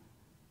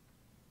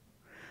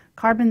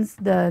carbon's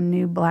the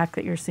new black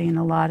that you're seeing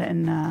a lot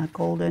in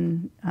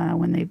golden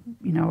when they,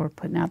 were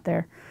putting out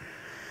their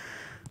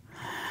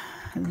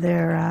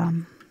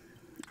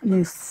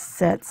new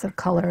sets of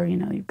color.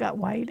 You've got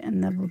white,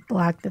 and the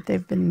black that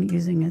they've been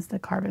using is the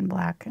carbon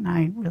black, and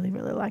I really,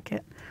 really like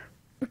it.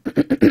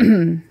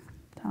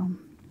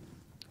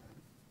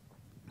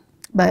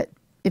 But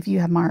if you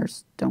have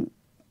Mars, don't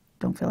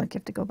feel like you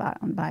have to go out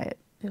and buy it.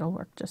 It'll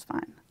work just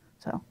fine.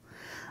 So,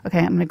 okay,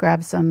 I'm going to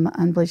grab some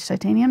Unbleached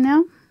Titanium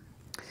now.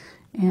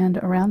 And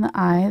around the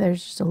eye,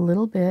 there's just a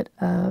little bit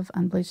of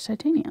Unbleached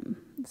Titanium.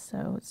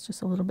 So it's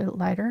just a little bit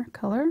lighter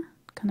color,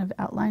 kind of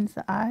outlines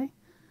the eye.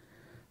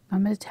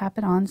 I'm going to tap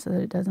it on so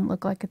that it doesn't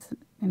look like it's,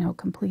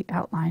 complete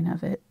outline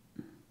of it.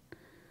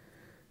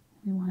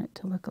 We want it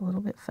to look a little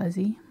bit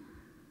fuzzy.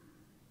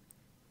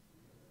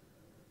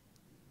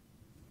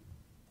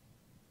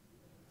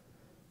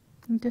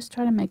 And just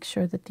try to make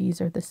sure that these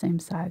are the same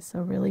size. So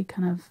really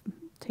kind of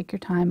take your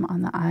time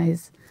on the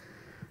eyes.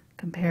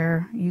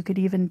 Compare. You could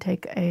even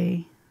take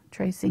a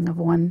tracing of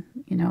one,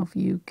 if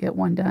you get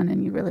one done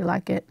and you really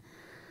like it,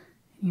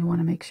 and you want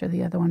to make sure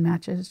the other one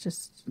matches,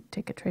 just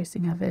take a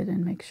tracing of it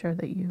and make sure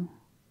that you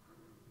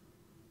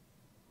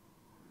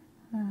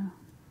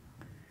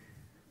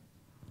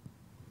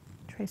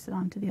trace it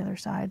onto the other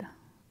side.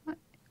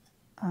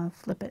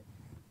 Flip it.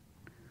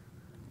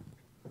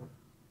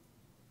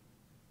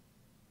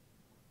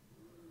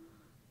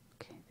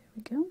 Okay, there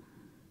we go.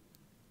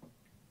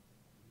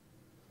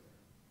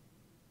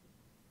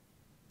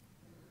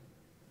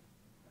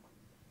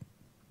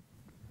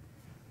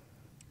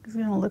 It's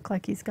going to look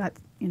like he's got,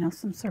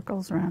 some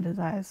circles around his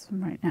eyes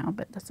right now,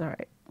 but that's all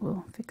right.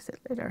 We'll fix it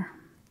later.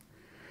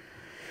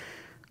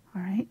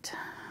 All right,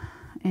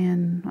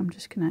 and I'm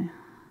just gonna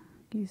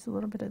use a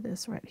little bit of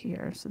this right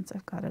here since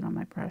I've got it on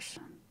my brush.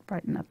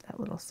 Brighten up that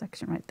little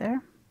section right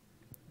there.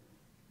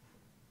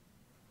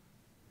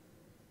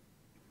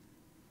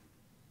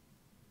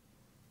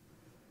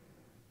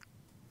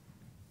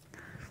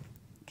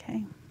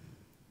 Okay.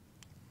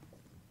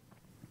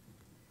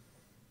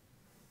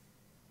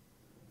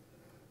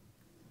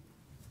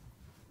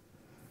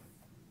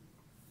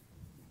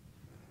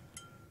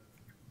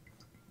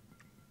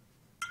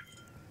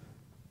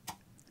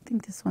 I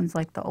think this one's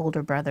like the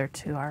older brother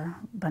to our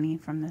bunny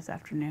from this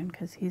afternoon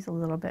because he's a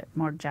little bit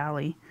more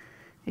jolly.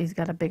 He's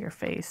got a bigger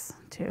face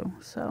too,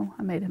 so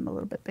I made him a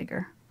little bit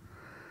bigger.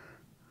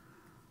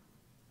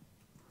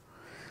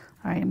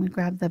 All right, I'm gonna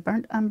grab the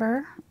burnt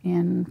umber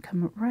and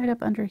come right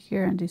up under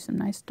here and do some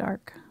nice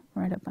dark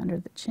right up under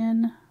the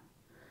chin.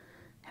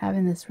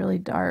 Having this really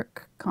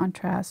dark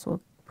contrast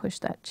will push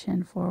that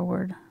chin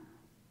forward,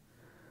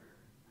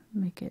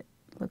 make it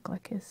look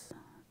like his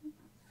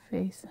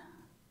face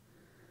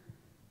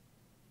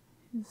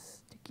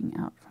is sticking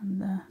out from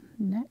the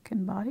neck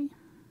and body.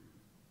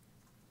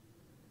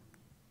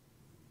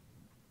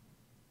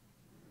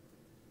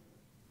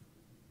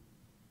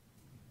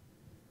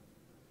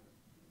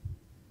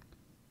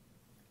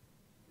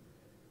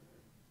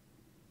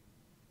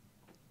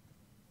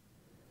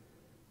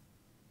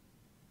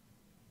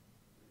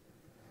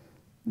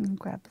 And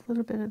grab a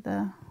little bit of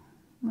the,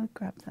 we'll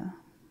grab the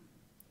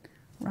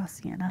raw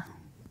sienna.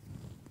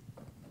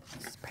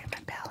 Spray my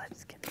palette,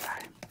 it's getting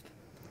dry.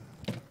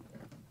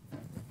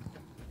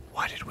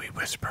 Why did we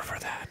whisper for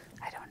that?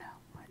 I don't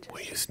know.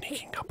 Were you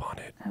sneaking up on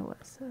it? I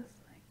was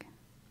like,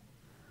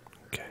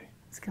 okay.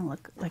 It's gonna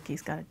look like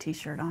he's got a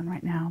t-shirt on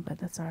right now, but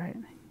that's all right.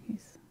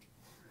 He's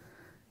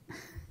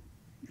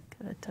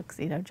got a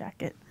tuxedo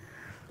jacket.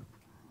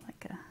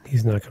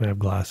 He's not gonna have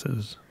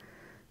glasses.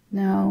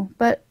 No,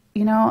 but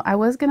you know,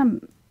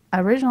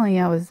 originally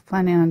I was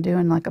planning on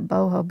doing like a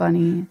boho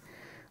bunny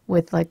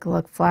with like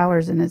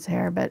flowers in his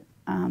hair, but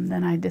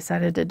then I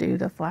decided to do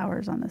the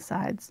flowers on the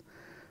sides.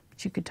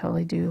 But you could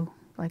totally do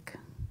like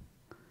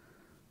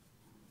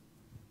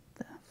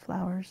the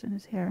flowers in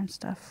his hair and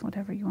stuff,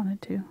 whatever you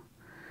wanted to.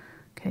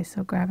 Okay,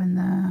 so grabbing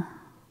the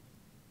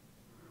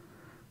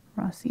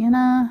raw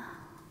sienna.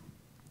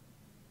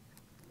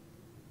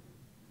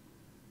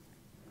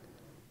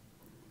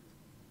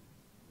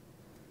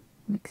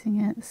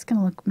 Mixing it. It's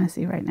gonna look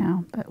messy right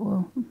now, but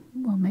we'll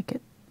make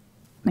it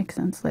make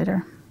sense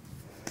later.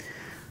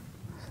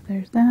 So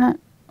there's that.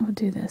 We'll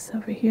do this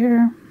over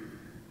here.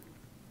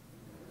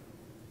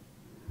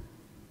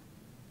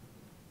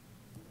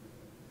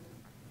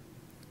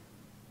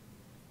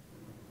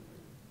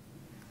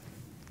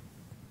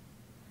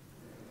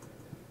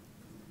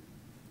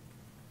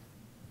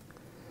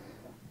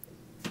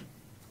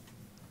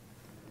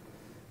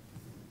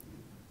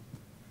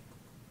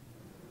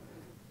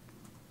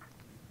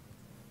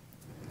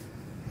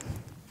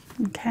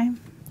 Okay,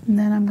 and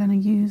then I'm going to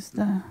use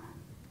the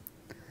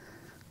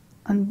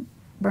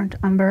burnt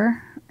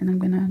umber, and I'm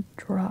going to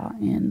draw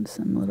in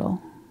some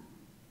little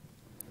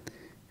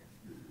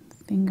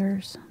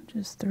fingers,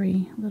 just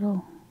 3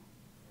 little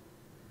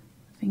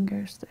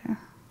fingers there.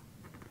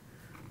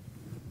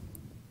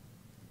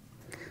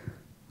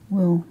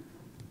 We'll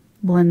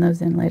blend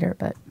those in later,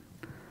 but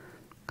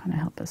kind of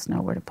help us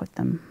know where to put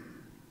them.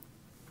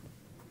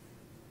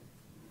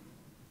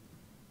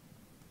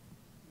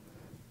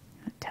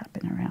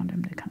 Tapping around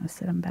him to kind of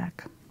sit him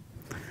back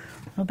a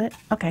little bit.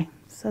 Okay,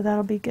 so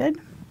that'll be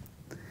good.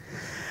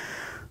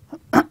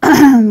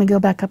 Let me go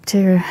back up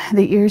to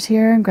the ears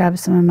here and grab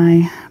some of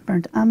my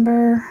burnt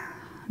umber.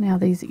 Now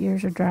these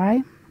ears are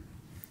dry.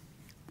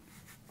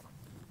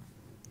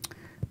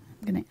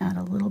 I'm going to add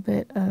a little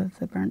bit of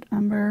the burnt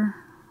umber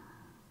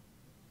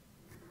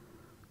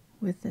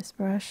with this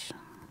brush.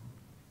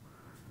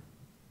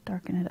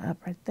 Darken it up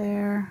right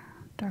there.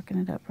 Darken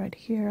it up right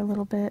here a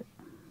little bit.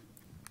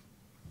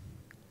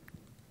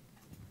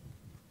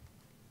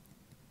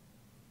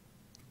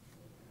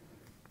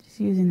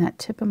 Using that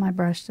tip of my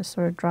brush to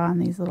sort of draw on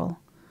these little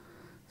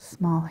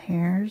small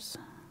hairs.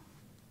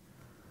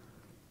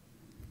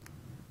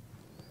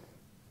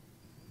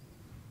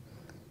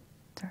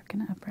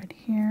 Darken it up right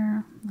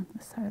here on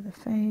the side of the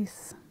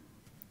face.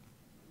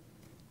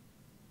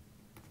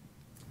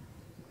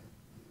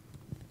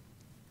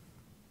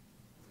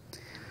 I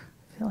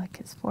feel like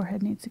his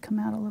forehead needs to come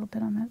out a little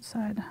bit on that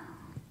side.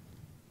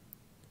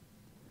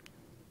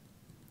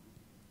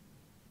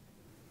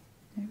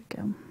 There we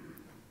go.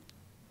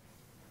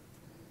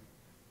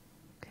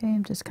 Okay,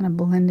 I'm just kind of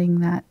blending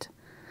that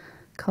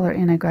color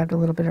in. I grabbed a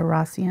little bit of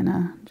raw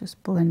sienna,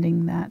 just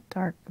blending that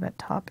that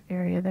top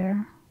area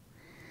there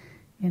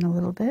in a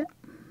little bit.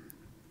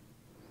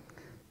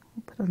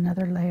 We'll put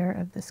another layer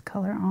of this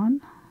color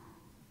on.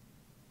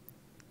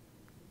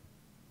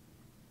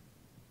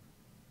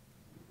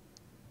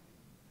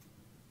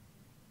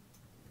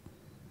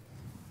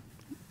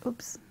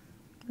 Oops,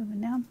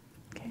 moving down.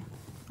 Okay,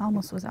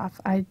 almost was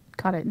off. I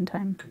caught it in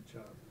time. Good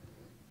job.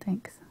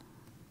 Thanks.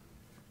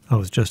 I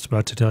was just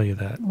about to tell you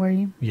that. Were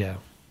you? Yeah.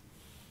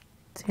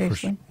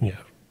 Seriously? Yeah.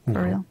 For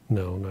No, real?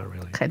 no, not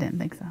really. I didn't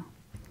think so.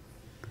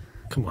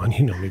 Come on,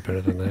 you know me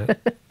better than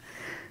that.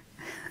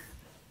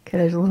 Okay,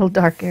 there's a little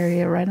dark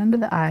area right under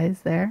the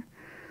eyes there.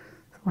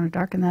 So I want to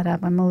darken that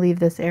up. I'm going to leave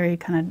this area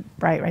kind of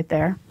bright right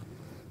there.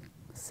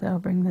 So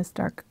bring this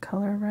dark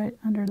color right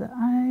under the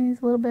eyes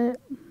a little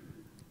bit.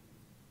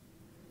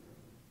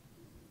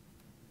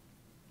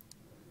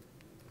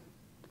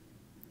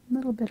 A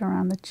little bit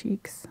around the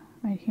cheeks,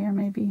 right here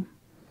maybe.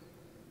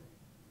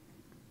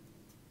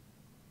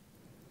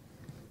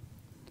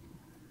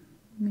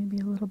 Maybe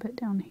a little bit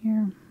down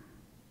here.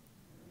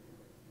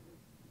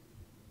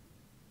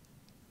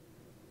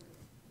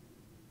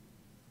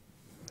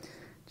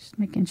 Just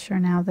making sure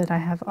now that I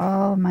have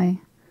all my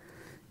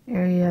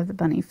area of the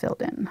bunny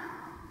filled in.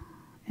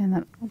 And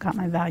that I've got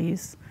my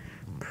values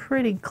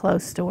pretty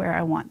close to where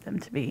I want them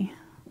to be.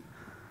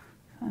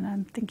 And I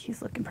think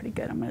he's looking pretty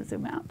good. I'm going to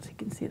zoom out so you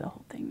can see the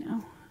whole thing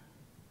now.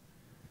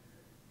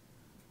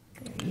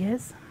 There he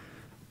is.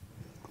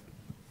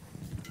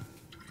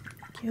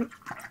 Cute.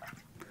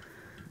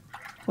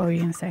 What were you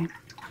going to say?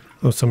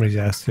 Oh, somebody's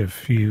asked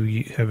if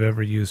you have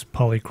ever used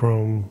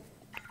polychrome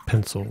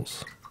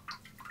pencils.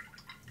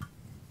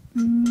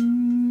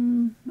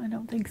 I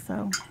don't think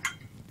so.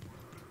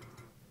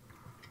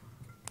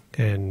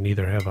 And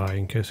neither have I,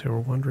 in case you were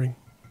wondering.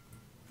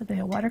 Are they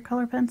a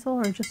watercolor pencil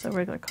or just a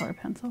regular color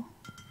pencil?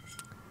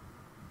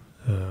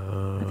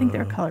 I think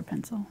they're a color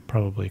pencil.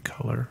 Probably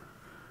color.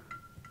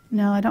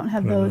 No, I don't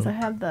have those. I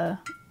have the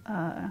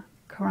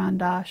Caran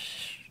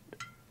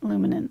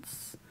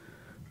Luminance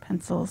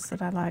pencils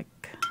that I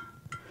like.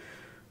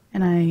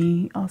 And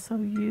I also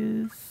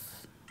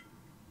use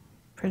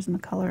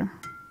Prismacolor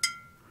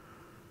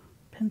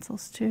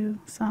pencils too,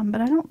 some.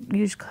 But I don't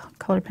use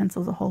color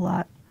pencils a whole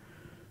lot.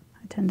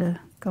 I tend to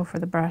go for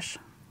the brush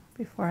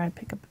before I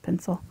pick up a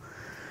pencil.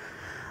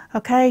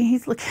 Okay,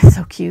 he's looking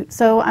so cute.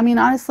 So, I mean,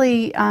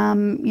 honestly,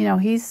 you know,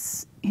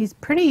 he's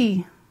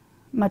pretty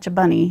much a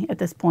bunny at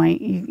this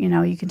point. You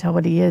know, you can tell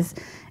what he is.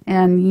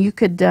 And you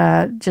could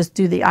just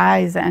do the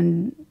eyes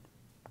and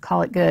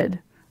call it good.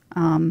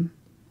 And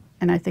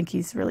I think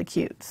he's really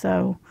cute.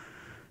 So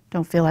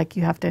don't feel like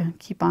you have to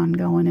keep on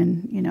going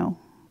and, you know,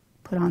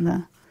 put on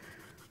the...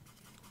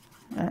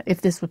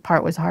 if this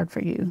part was hard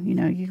for you, you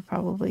know, you could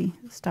probably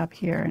stop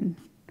here and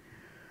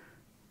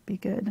be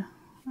good.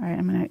 All right,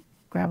 I'm going to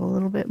grab a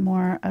little bit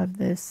more of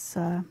this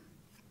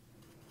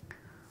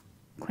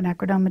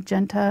Quinacridone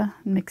Magenta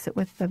and mix it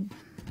with the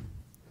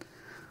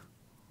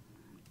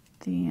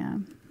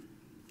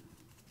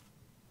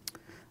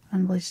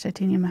Unbleached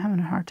Titanium. I'm having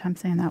a hard time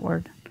saying that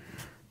word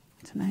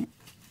tonight.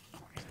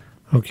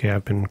 Okay,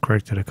 I've been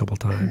corrected a couple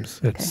times.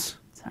 It's... Okay,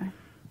 sorry.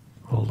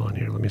 Hold on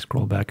here. Let me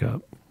scroll back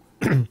up.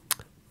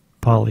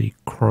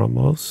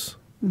 Polychromos.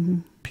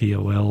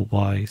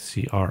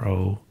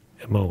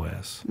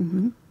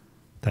 Polychromos.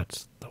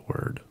 That's the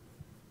word.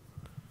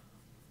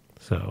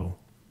 So.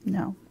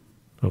 No.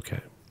 Okay.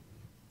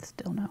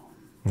 Still no.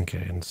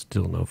 Okay, and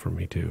still no for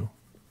me too.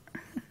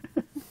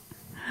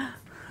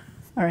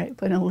 All right,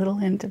 put a little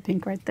hint of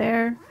pink right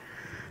there,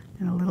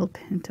 and a little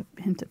hint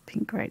of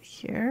pink right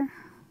here.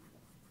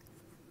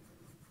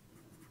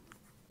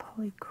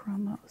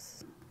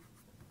 Polychromos.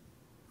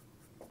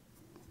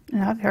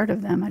 And I've heard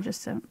of them, I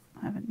just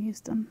haven't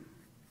used them.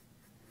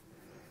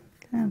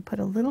 And put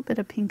a little bit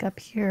of pink up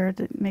here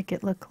to make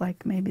it look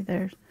like maybe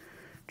they're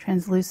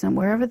translucent.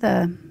 Wherever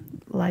the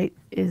light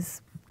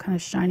is kind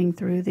of shining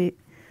through the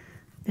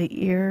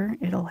ear,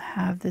 it'll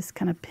have this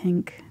kind of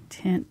pink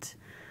tint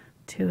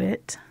to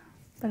it.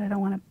 But I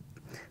don't want to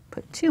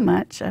put too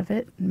much of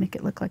it and make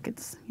it look like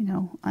it's, you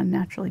know,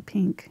 unnaturally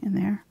pink in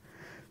there.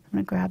 I'm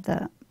going to grab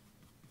the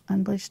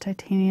Unbleached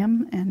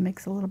Titanium and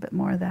mix a little bit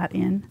more of that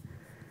in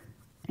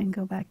and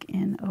go back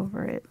in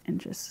over it and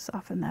just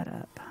soften that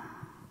up.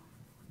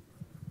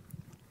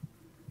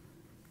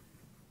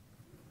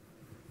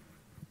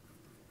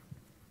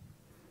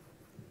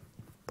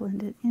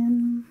 Blend it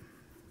in.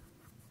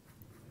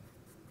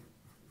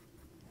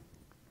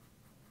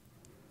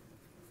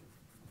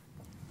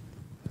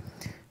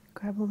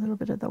 Grab a little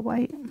bit of the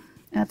white.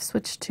 I've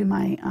switched to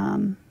my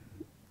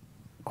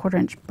 1/4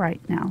 inch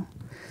bright now,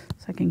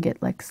 so I can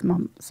get like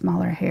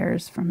smaller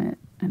hairs from it.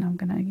 And I'm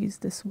going to use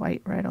this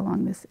white right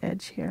along this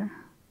edge here.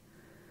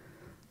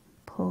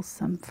 Pull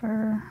some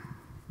fur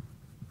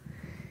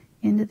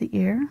into the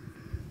ear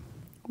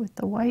with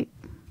the white.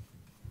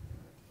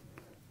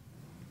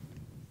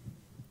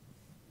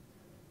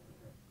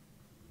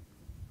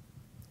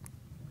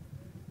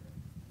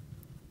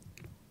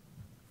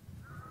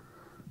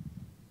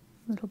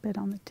 A little bit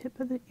on the tip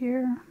of the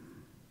ear.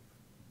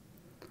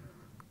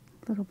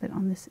 A little bit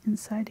on this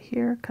inside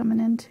here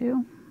coming in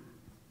too.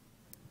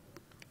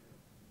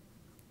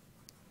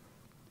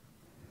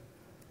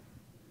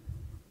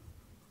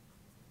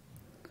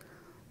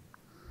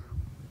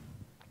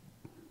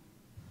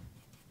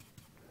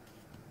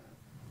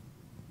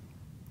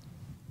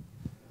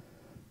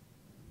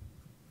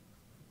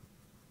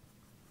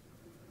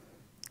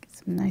 Get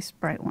some nice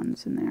bright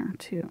ones in there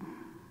too.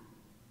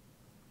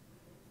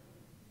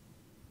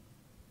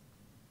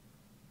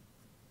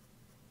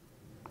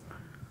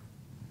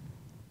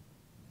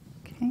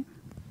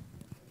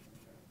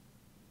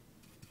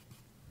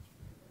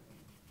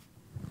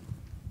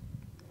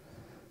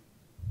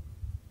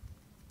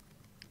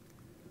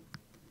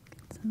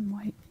 Some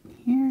white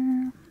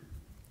here.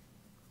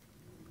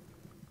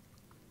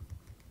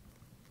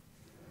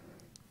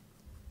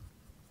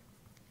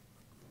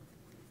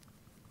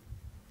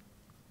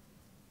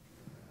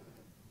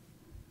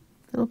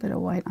 A little bit of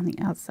white on the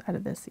outside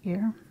of this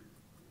ear.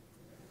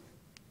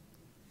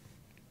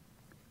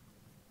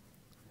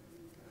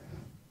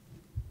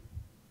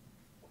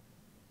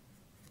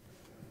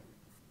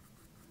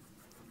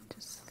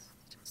 Just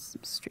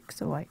some streaks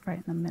of white right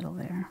in the middle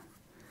there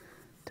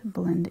to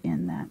blend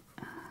in that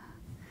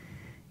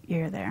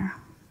ear there.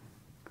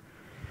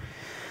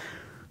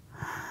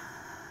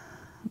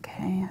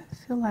 Okay, I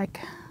feel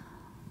like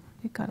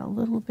it got a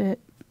little bit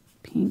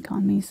pink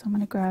on me, so I'm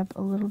going to grab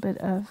a little bit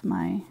of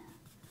my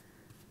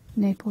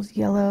Naples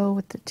Yellow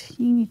with the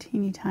teeny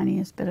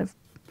tiniest bit of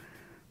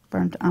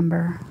burnt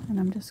umber, and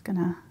I'm just going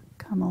to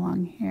come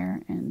along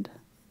here and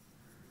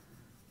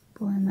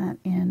blend that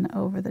in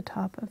over the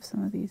top of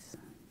some of these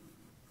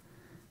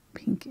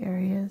pink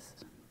areas,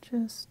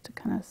 just to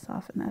kind of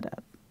soften that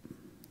up.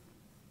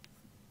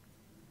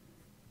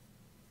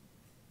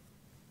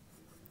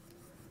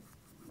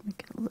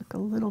 Make it look a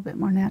little bit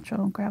more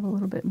natural. Grab a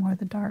little bit more of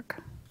the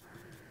dark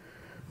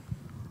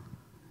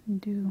and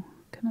do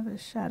kind of a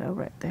shadow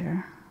right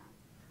there.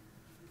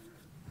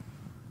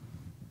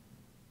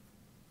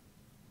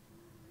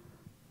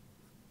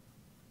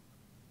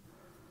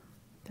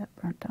 That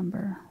burnt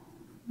umber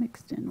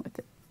mixed in with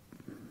it.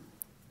 You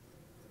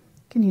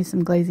can use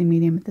some glazing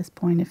medium at this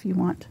point if you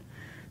want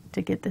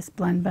to get this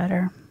blend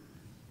better.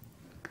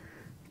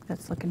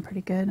 That's looking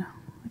pretty good.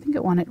 I think I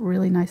want it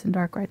really nice and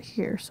dark right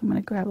here, so I'm going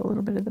to grab a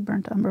little bit of the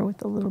burnt umber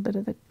with a little bit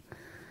of the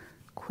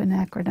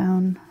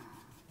Quinacridone.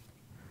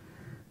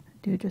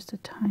 Do just a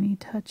tiny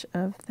touch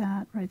of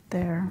that right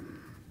there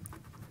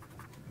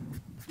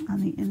on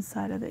the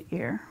inside of the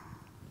ear.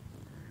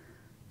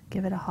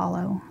 Give it a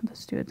hollow.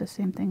 Let's do it the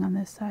same thing on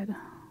this side.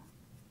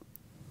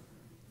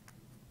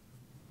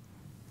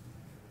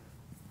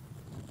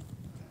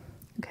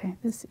 Okay,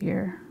 this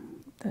ear,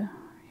 the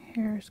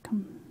hairs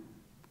come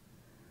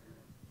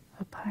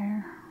up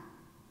higher.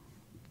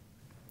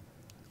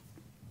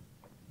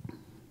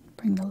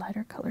 Bring the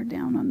lighter color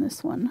down on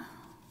this one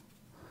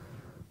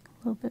a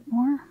little bit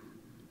more.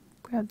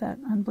 Grab that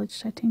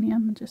Unbleached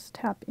Titanium and just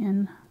tap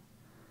in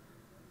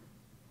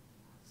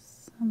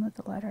some of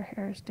the lighter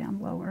hairs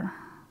down lower.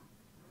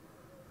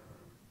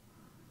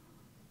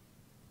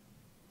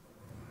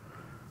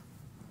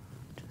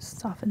 Just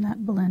soften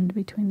that blend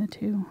between the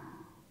two.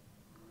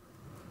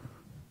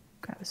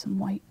 Grab some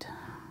white.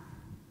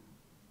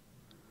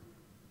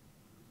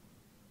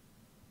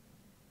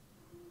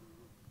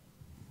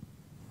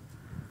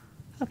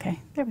 Okay,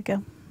 there we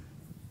go.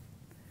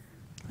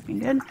 Looking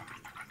good.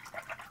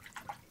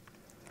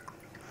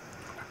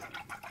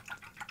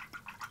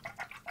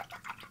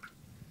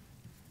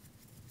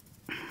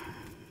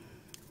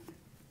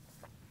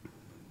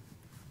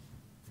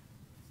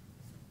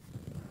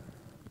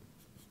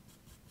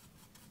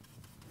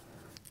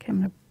 Okay, I'm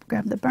going to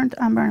grab the burnt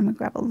umber and I'm going to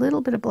grab a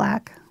little bit of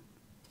black.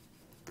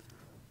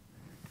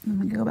 I'm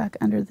going to go back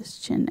under this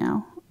chin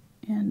now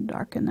and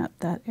darken up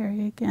that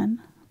area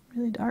again,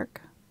 really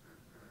dark.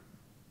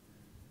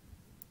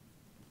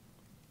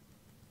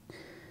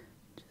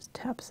 Just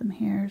tap some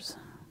hairs.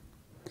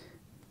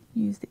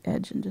 Use the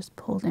edge and just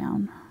pull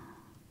down.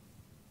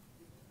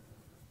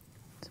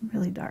 It's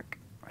really dark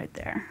right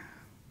there.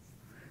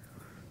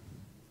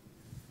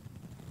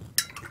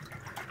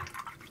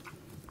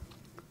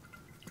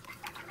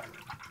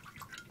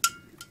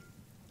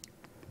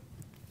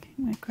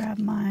 I'm going to grab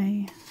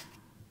my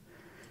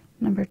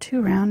number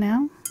 2 round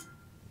now.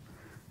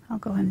 I'll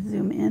go ahead and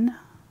zoom in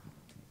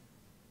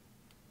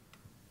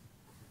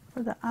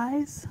for the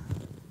eyes.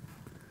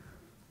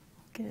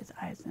 Get his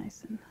eyes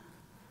nice and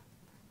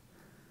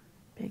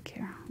big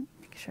here.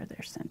 Make sure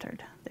they're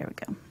centered. There we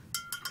go.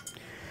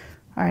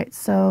 All right,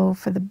 so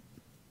for the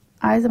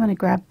eyes, I'm going to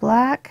grab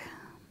black.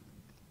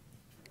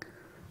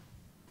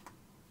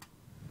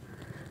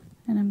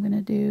 And I'm going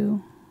to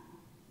do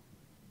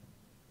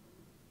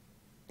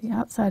the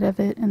outside of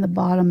it and the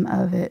bottom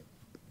of it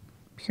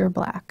pure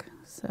black.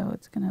 So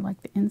it's going to,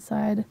 like, the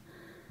inside,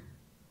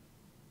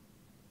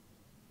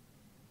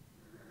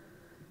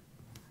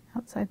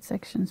 outside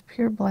section's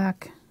pure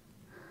black.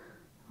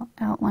 I'll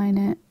outline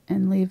it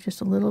and leave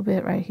just a little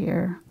bit right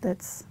here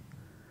that's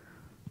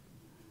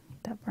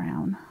that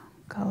brown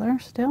color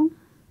still.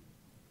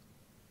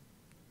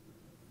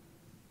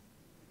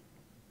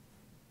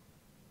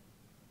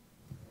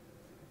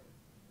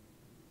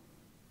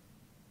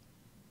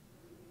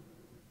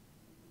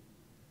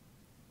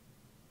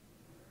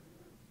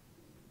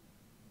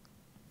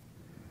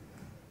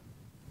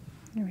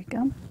 There we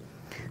go.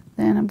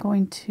 Then I'm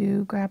going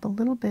to grab a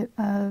little bit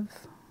of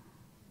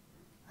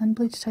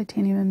Unbleached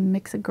Titanium and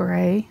mix a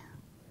gray.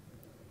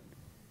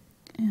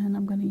 And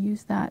I'm going to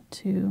use that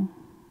to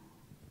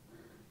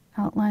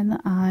outline the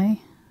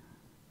eye.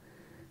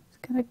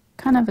 It's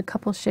kind of a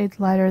couple shades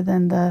lighter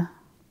than the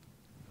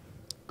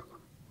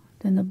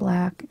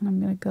black. And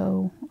I'm going to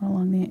go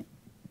along the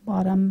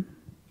bottom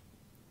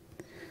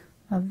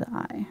of the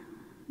eye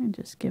and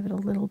just give it a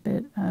little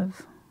bit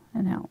of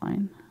an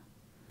outline,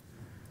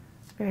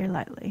 very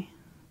lightly.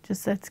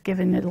 Just that's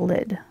giving it a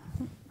lid,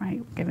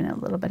 right? Giving it a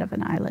little bit of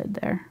an eyelid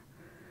there.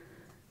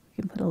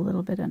 You can put a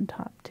little bit on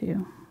top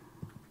too,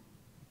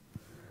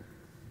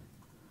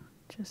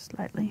 just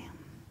lightly.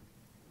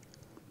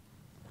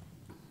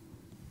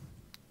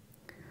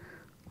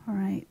 All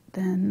right,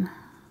 then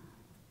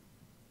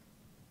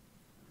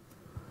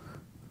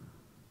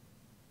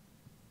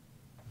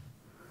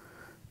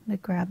I'm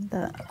going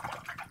to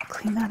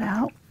clean that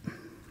out.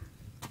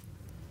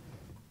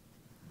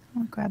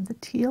 I'll grab the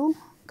teal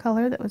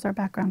color that was our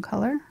background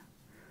color.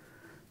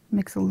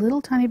 Mix a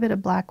little tiny bit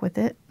of black with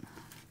it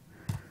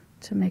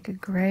to make a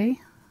gray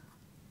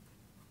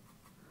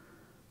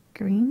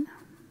green.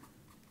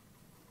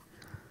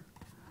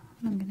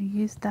 I'm going to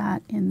use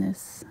that in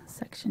this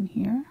section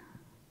here.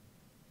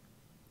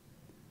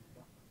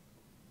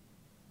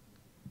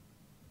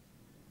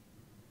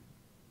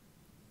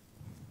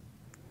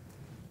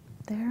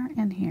 There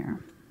and here.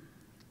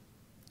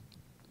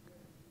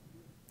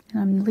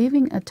 And I'm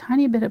leaving a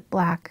tiny bit of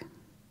black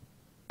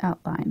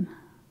outline.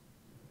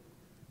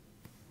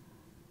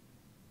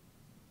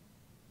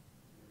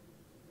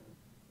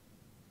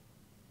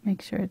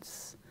 Make sure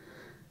it's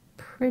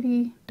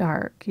pretty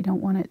dark. You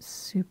don't want it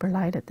super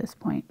light at this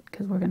point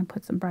because we're going to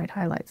put some bright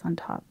highlights on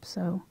top.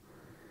 So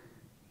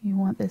you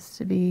want this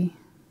to be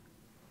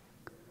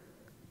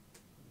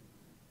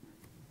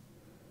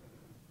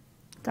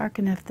dark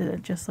enough that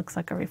it just looks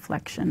like a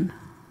reflection.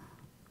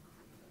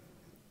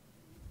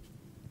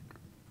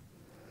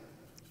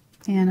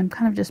 And I'm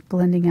kind of just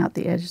blending out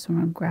the edges, so I'm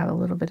going to grab a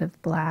little bit of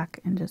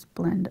black and just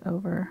blend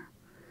over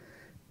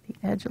the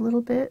edge a little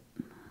bit.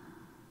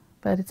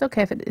 But it's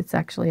okay if it's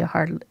actually a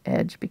hard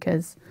edge,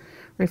 because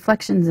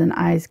reflections in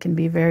eyes can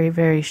be very,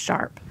 very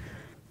sharp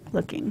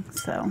looking.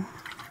 So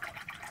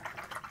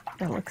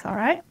that looks all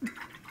right.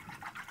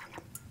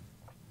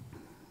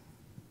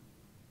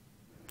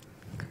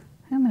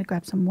 I'm going to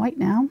grab some white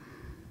now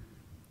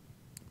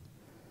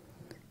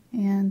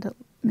and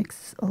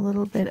mix a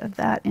little bit of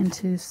that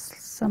into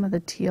some of the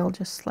teal,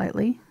 just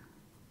slightly.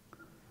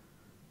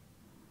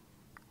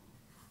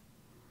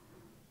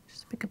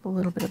 Just pick up a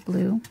little bit of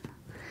blue,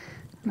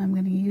 and I'm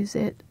going to use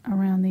it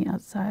around the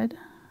outside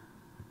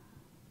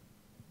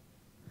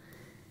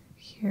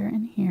here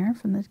and here,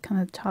 from the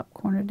kind of top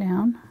corner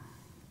down,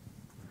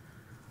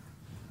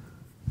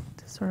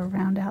 to sort of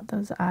round out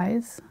those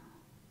eyes.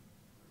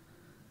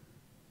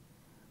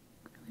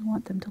 Really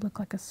want them to look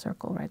like a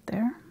circle right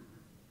there.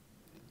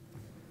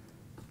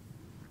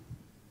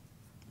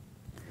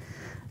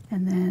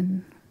 And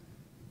then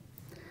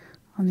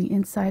on the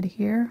inside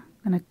here,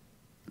 I'm going to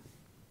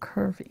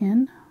curve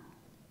in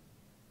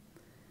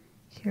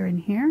here and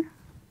here.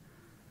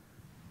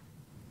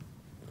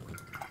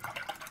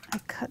 I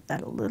cut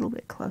that a little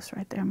bit close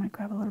right there. I'm going to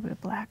grab a little bit of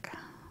black.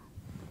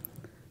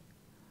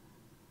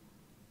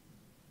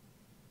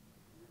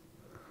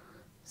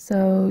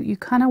 So you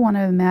kind of want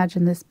to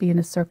imagine this being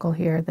a circle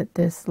here, that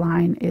this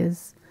line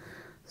is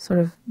sort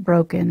of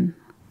broken.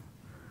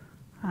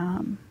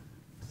 So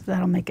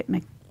that'll make it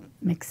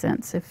make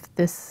sense if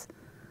this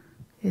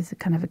is a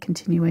kind of a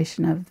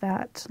continuation of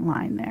that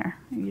line there.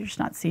 You're just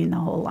not seeing the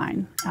whole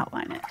line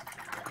outline it.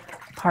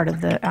 Part of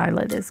the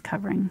eyelid is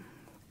covering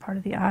part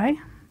of the eye.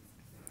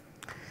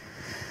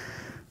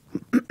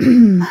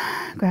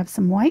 Grab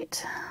some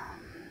white.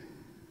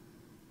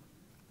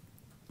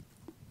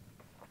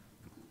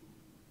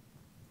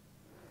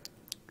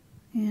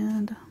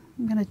 And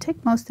I'm going to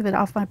take most of it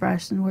off my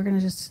brush, and we're going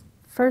to just,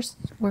 first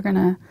we're going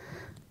to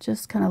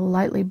just kind of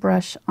lightly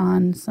brush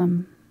on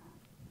some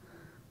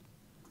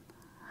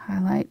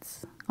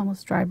highlights,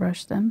 almost dry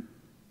brush them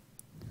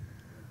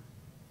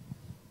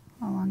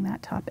along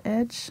that top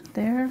edge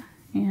there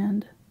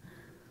and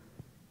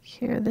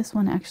here. This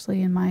one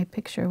actually in my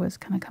picture was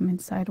kind of coming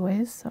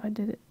sideways, so I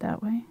did it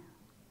that way.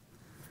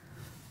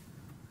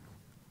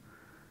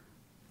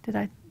 Did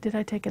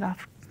I take it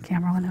off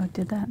camera when I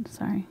did that?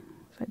 Sorry.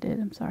 If I did,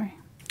 I'm sorry.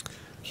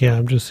 Yeah,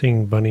 I'm just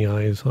seeing bunny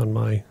eyes on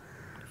my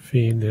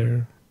feed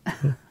there.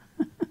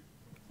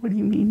 What do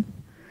you mean?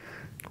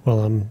 Well,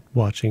 I'm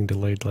watching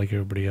delayed like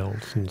everybody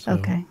else, and so.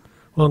 Okay.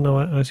 Well, no,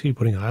 I see you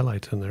putting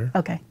highlights in there.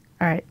 Okay.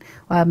 All right.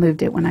 Well, I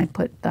moved it when I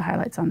put the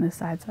highlights on this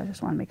side, so I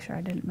just want to make sure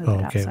I didn't move it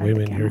outside the camera. Okay,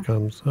 wait a minute. Here it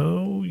comes.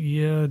 Oh,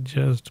 yeah,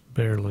 just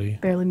barely.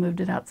 Barely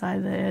moved it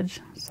outside the edge.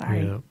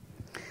 Sorry. Yeah.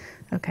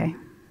 Okay.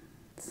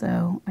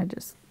 So I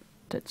just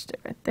touched it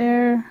right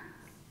there.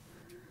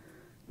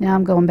 Now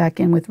I'm going back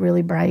in with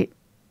really bright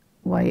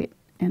white,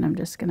 and I'm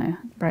just going to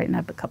brighten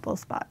up a couple of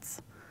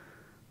spots.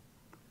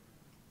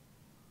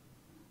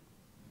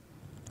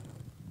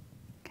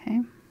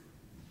 Okay.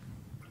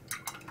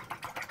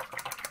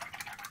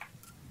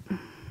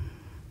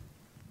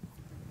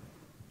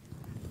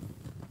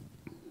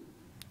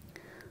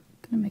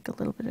 Going to make a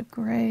little bit of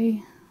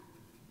gray.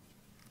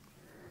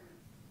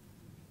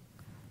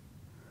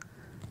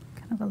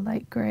 Kind of a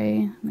light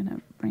gray. I'm going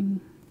to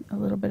bring a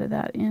little bit of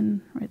that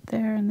in right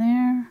there and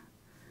there.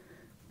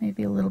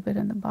 Maybe a little bit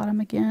in the bottom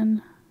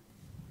again.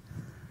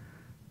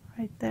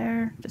 right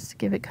there, just to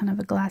give it kind of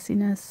a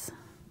glassiness.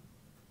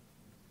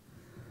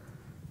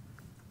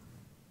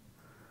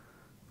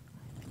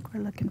 I think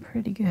we're looking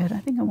pretty good. I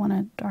think I want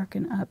to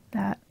darken up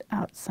that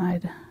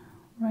outside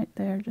right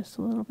there just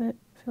a little bit.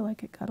 I feel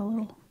like it got a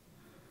little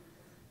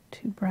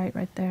too bright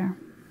right there.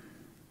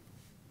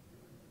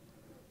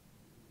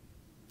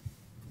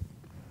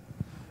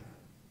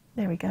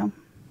 There we go.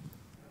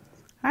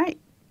 All right.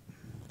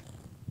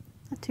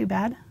 Not too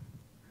bad.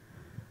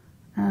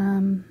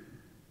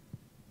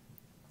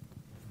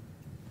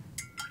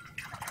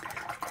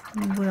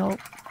 We'll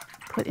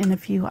put in a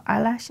few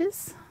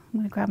eyelashes. I'm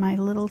going to grab my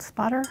little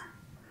spotter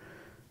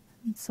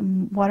and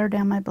some water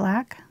down my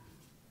black.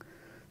 So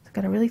I've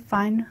got a really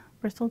fine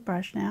bristled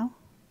brush now.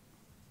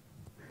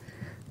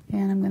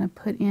 And I'm going to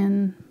put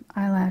in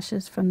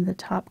eyelashes from the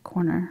top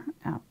corner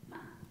out.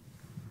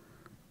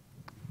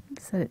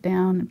 Set it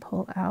down and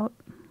pull out.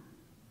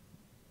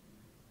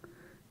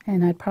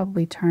 And I'd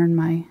probably turn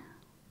my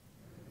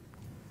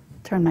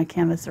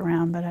canvas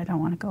around, but I don't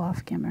want to go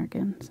off camera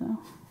again, so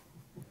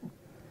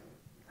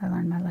I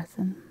learned my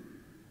lesson.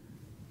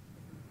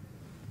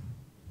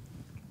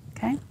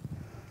 Okay.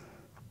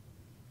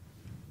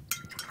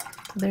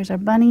 So there's our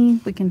bunny.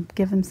 We can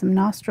give him some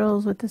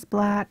nostrils with this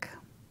black.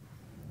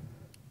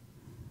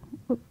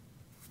 Whoop.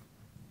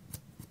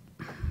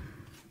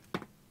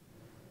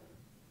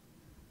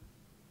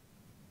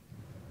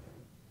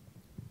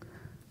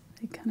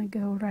 They kind of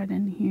go right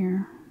in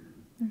here.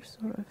 They're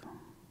sort of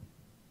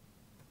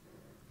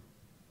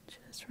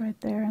just right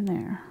there and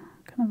there.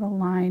 Kind of a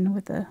line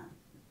with a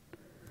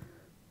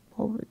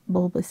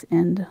bulbous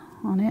end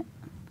on it,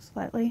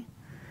 slightly.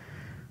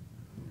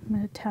 I'm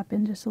going to tap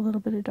in just a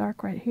little bit of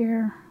dark right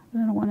here,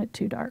 but I don't want it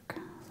too dark.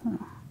 So.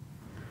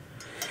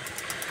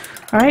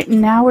 All right,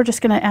 now we're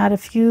just going to add a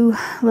few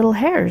little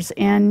hairs,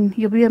 and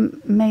you'll be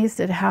amazed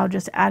at how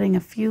just adding a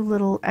few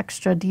little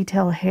extra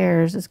detail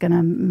hairs is going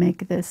to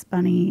make this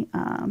bunny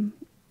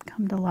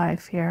come to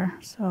life here.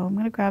 So I'm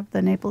going to grab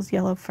the Naples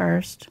Yellow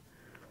first.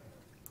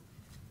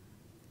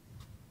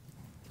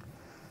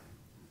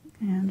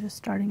 And just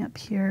starting up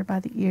here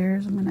by the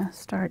ears, I'm going to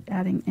start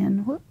adding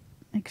in, whoop,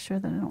 make sure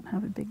that I don't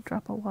have a big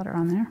drop of water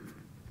on there.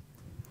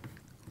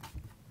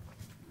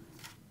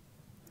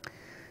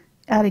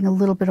 Adding a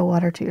little bit of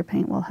water to your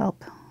paint will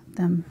help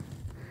them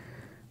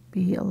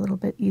be a little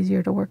bit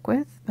easier to work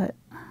with, but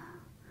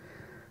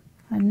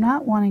I'm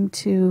not wanting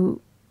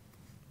to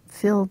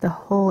fill the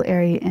whole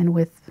area in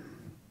with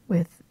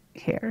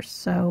hairs.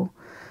 So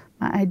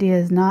my idea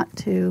is not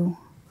to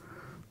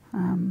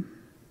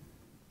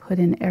put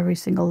in every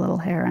single little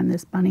hair on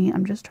this bunny.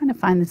 I'm just trying to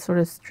find this sort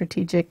of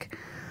strategic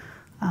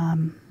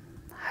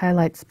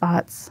highlight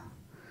spots.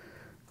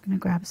 I'm going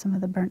to grab some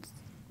of the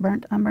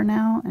burnt umber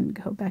now and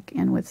go back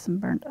in with some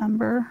burnt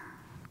umber.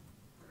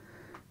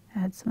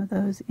 Add some of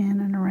those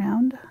in and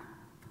around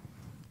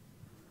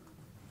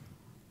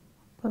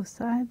both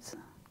sides.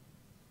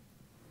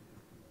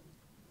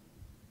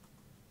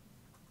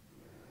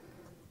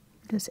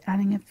 Just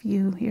adding a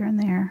few here and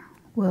there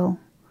will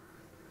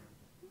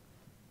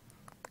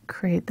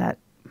create that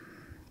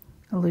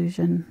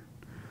illusion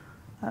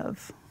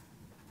of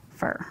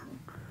fur.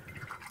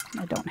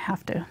 I don't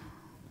have to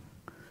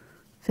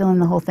fill in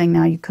the whole thing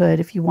now. You could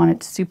if you want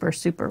it super,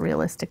 super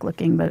realistic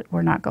looking, but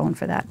we're not going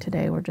for that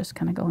today. We're just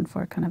kind of going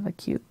for kind of a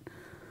cute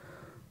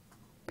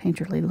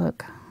painterly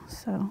look.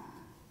 So,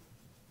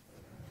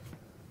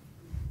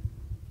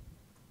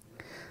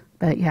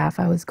 but yeah, if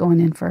I was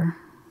going in for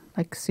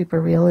like super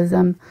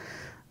realism,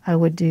 I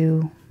would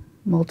do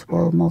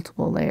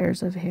multiple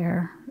layers of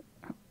hair,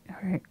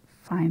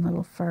 fine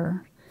little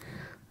fur.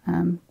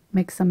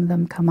 Make some of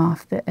them come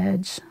off the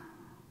edge.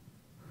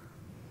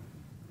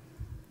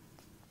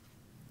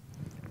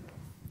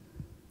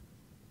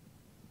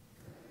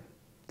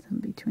 Some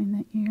between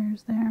the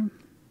ears there.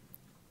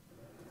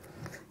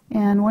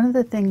 And one of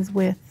the things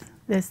with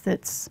this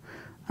that's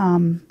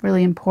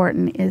really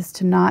important is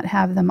to not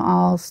have them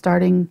all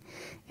starting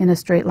in a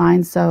straight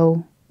line.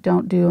 So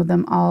don't do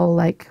them all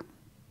like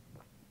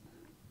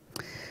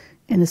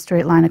in a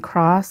straight line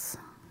across.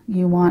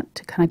 You want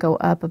to kind of go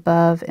up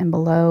above and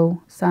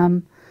below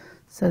some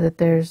so that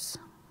there's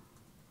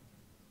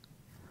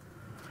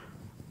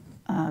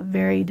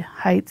varied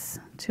heights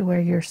to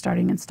where you're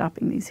starting and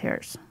stopping these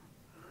hairs.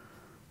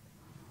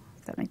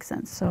 If that makes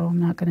sense. So I'm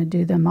not going to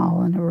do them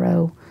all in a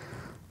row.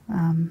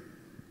 I'm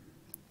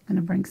going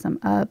to bring some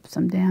up,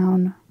 some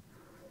down.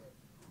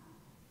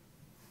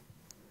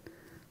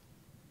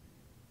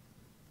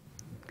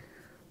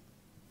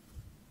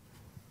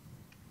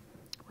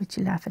 What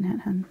you laughing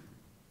at, hon?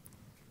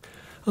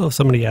 Oh,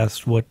 somebody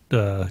asked, what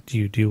do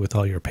you do with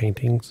all your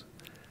paintings?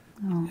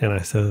 Oh. And I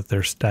said that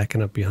they're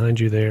stacking up behind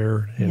you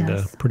there, and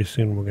Yes. pretty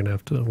soon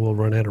we'll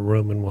run out of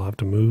room and we'll have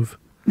to move.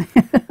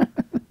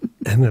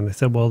 And then they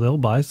said, well, they'll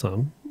buy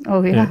some.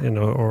 Oh, yeah. And,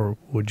 or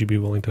would you be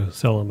willing to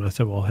sell them? And I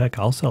said, well, heck,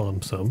 I'll sell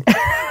them some.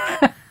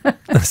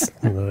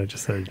 And then I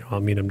just said, I'll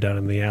meet them down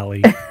in the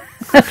alley.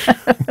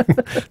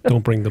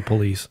 Don't bring the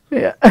police.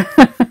 Yeah.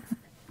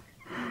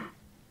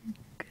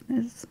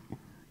 Goodness.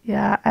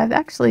 Yeah, I've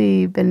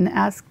actually been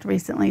asked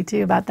recently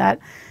too about that.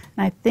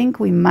 And I think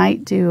we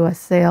might do a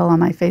sale on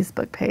my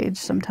Facebook page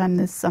sometime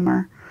this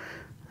summer.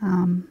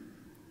 I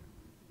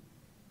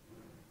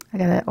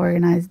got to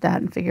organize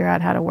that and figure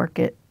out how to work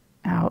it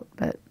out,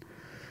 but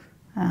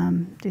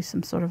do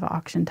some sort of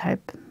auction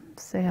type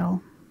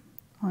sale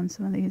on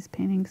some of these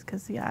paintings,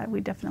 because yeah,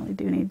 we definitely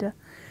do need to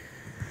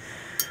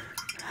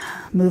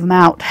move them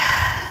out.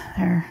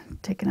 They're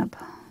taking up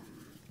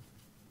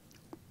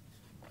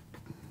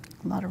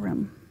a lot of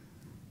room.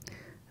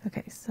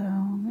 Okay, so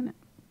I'm going to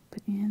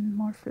put in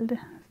more for the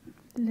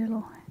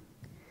little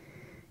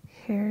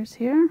hairs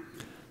here.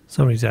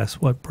 Somebody's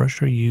asked, what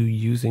brush are you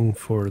using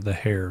for the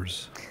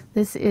hairs?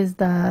 This is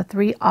the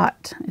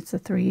 3-aught. It's a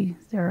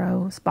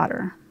 3-0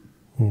 spotter.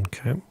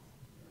 Okay.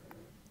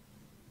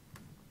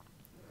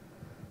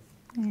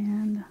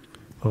 And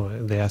oh,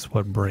 they asked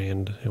what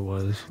brand it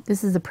was.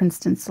 This is the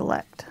Princeton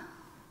Select.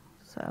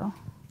 So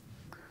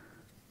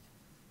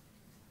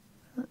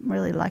I'm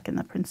really liking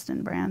the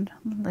Princeton brand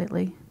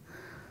lately.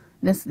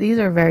 These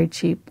are very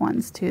cheap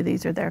ones too.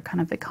 These are their kind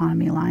of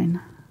economy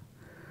line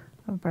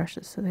of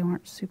brushes, so they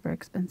weren't super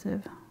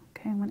expensive.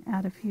 Okay, I'm going to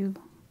add a few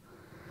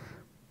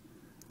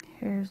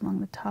hairs along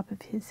the top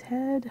of his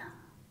head.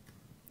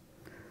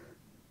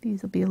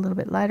 These will be a little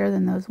bit lighter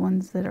than those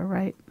ones that are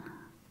right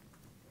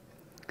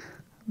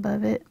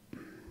above it.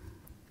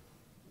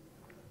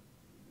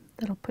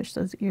 That'll push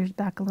those ears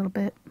back a little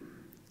bit.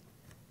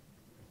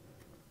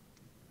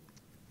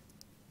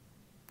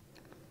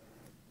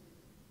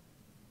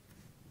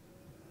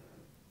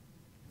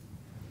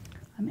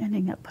 I'm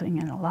ending up putting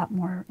in a lot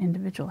more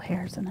individual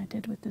hairs than I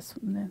did with this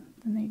one,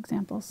 than the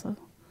example, so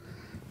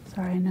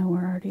sorry, I know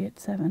we're already at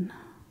 7.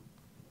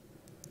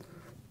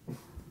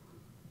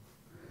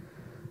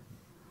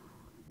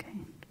 Okay,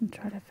 I'm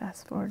try to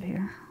fast forward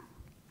here.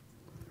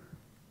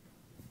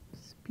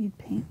 Speed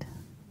paint.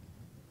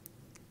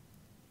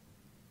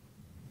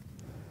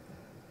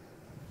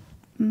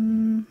 Let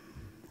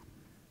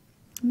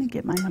me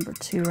get my number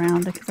 2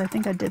 round, because I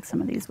think I did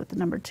some of these with the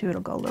number 2. It'll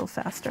go a little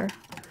faster.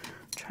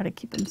 Try to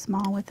keep them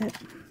small with it.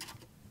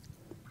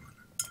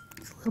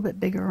 It's a little bit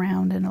bigger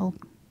round, and it'll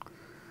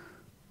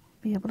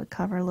be able to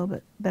cover a little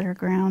bit better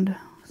ground.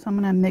 So I'm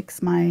going to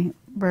mix my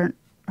burnt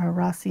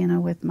raw sienna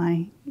with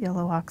my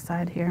yellow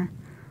oxide here,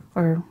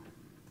 or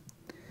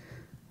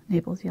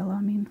Naples Yellow,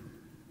 I mean.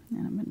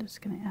 And I'm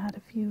just going to add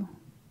a few.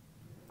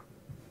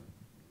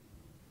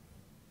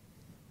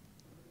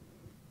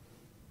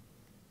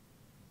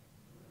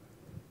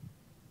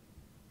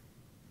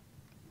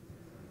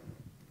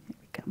 Here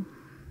we go.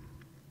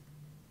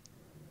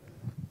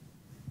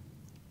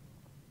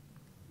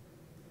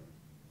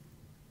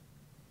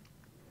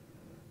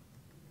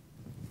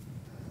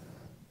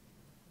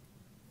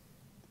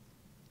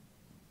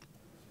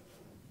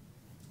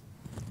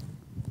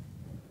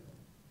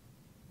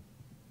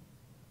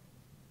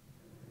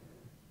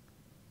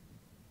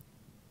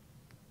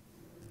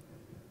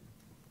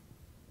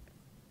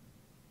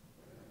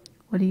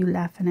 What are you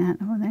laughing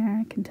at over there?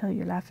 I can tell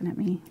you're laughing at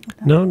me.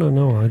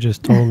 No. I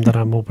just told them that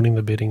I'm opening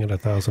the bidding at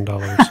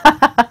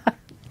 $1,000.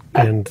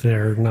 And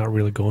they're not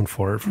really going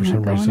for it for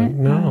some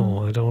reason.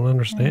 No, I don't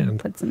understand.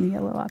 Put some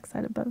yellow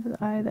oxide above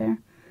the eye there.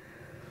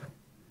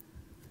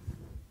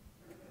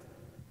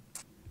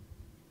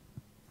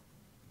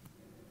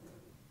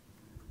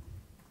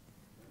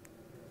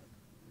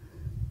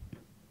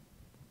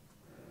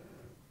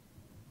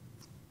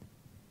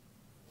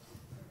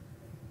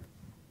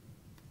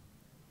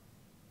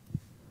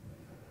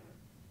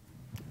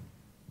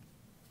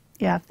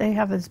 Yeah, if they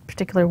have a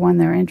particular one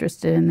they're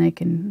interested in, they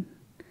can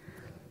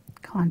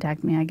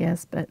contact me, I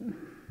guess, but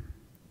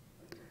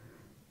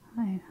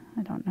I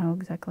don't know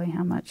exactly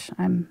how much.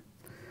 I'm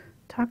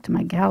talked to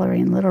my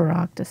gallery in Little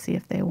Rock to see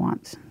if they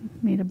want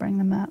me to bring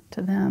them out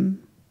to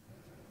them.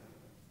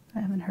 I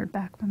haven't heard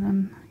back from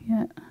them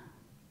yet.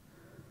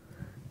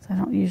 So I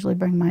don't usually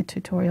bring my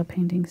tutorial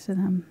paintings to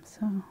them.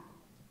 So,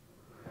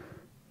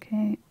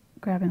 okay,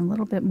 grabbing a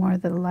little bit more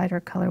of the lighter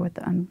color with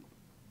the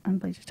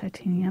Unbleached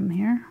Titanium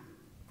here.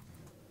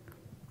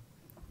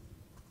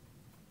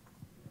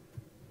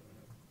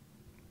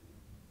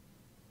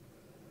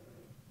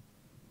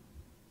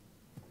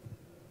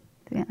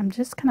 I'm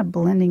just kind of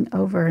blending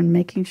over and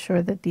making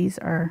sure that these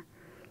are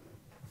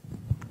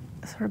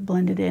sort of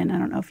blended in. I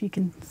don't know if you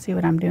can see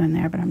what I'm doing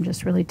there, but I'm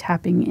just really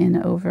tapping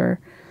in over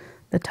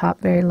the top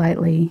very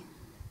lightly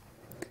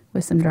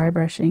with some dry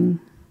brushing.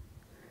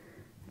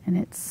 And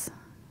it's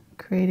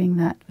creating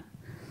that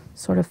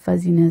sort of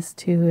fuzziness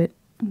to it.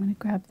 I'm going to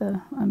grab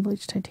the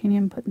Unbleached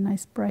Titanium, put a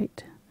nice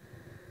bright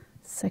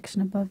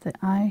section above the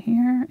eye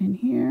here and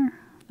here.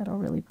 That'll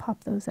really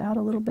pop those out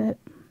a little bit.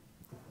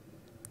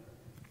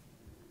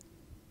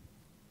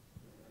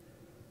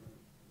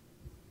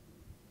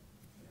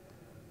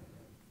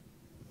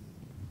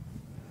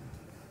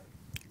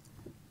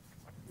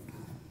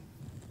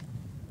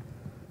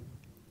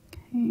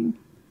 Okay.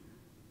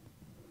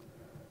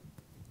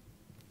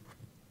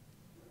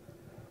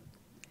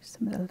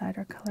 Some of the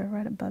lighter color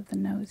right above the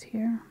nose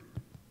here.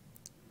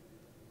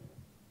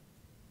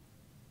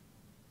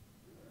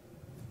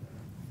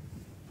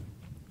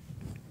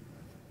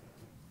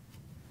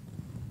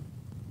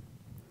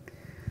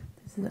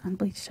 is the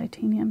unbleached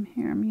titanium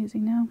here I'm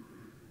using now.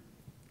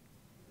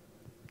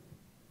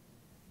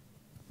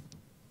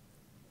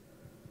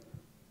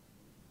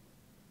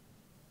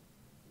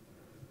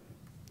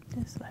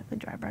 Just lightly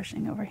dry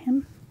brushing over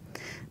him.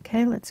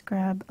 Okay, let's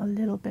grab a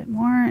little bit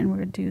more, and we're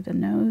going to do the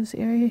nose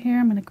area here.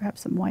 I'm going to grab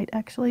some white,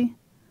 actually.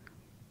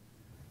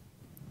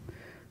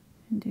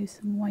 And do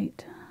some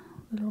white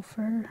little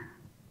fur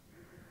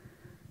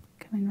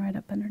coming right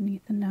up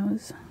underneath the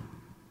nose.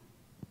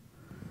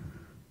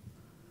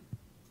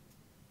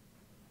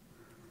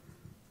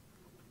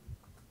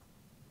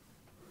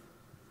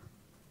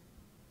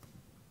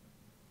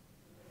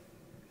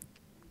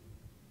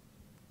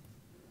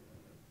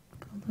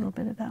 A little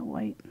bit of that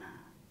white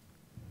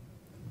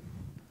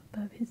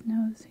above his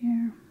nose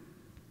here.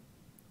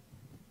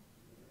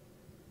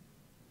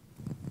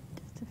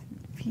 Just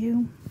a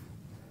few.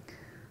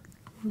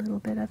 A little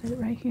bit of it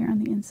right here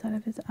on the inside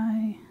of his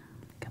eye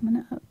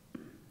coming up.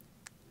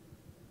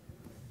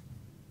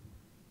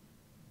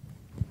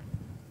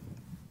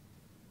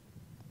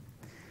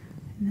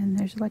 And then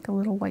there's like a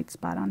little white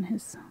spot on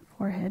his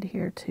forehead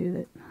here too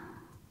that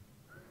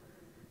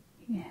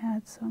he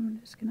had, so I'm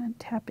just going to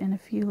tap in a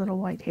few little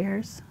white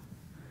hairs.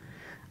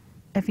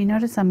 If you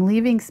notice, I'm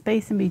leaving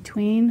space in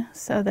between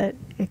so that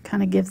it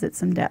kind of gives it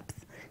some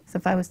depth. So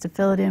if I was to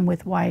fill it in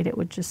with white, it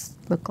would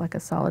just look like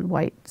a solid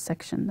white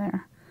section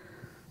there.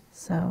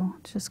 So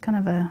it's just kind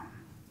of a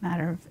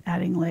matter of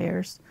adding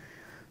layers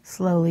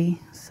slowly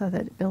so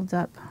that it builds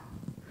up.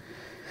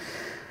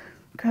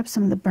 Grab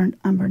some of the burnt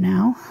umber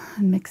now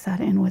and mix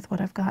that in with what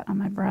I've got on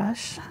my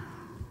brush.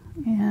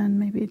 And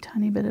maybe a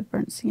tiny bit of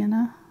burnt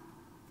sienna.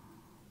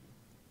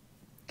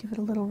 Give it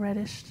a little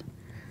reddish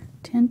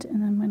tint,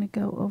 and then I'm going to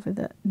go over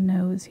the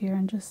nose here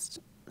and just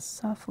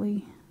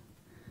softly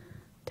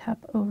tap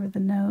over the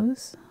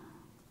nose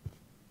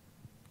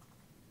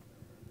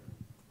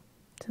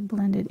to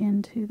blend it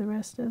into the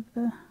rest of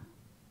the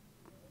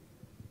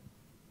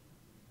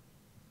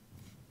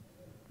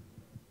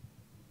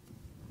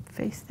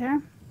face there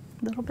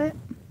a little bit.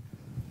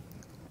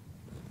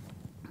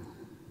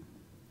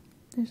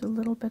 There's a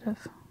little bit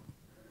of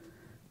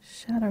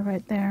shadow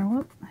right there.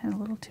 Whoop, I had a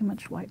little too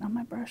much white on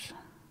my brush.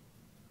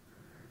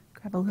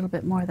 Grab a little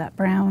bit more of that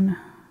brown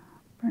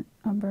burnt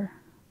umber.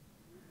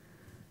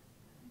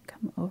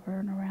 Come over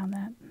and around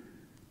that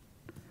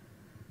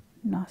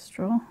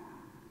nostril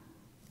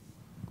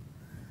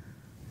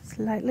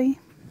slightly.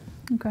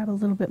 And grab a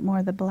little bit more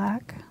of the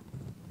black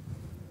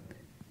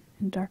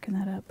and darken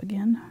that up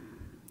again.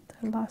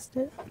 I lost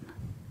it.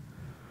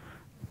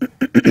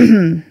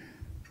 Okay.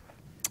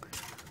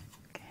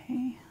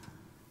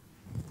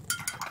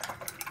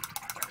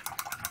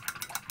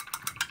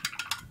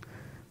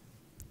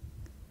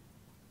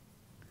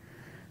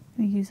 I'm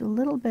going to use a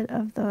little bit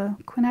of the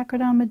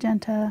Quinacridone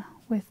Magenta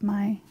with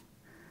my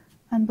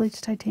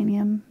Unbleached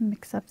Titanium,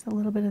 mix up a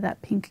little bit of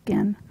that pink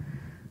again,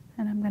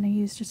 and I'm going to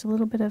use just a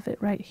little bit of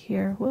it right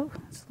here. Whoa,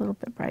 it's a little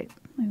bit bright.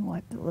 Let me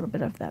wipe a little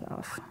bit of that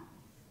off.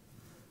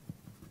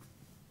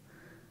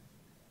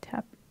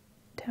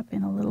 Tap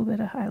in a little bit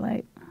of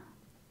highlight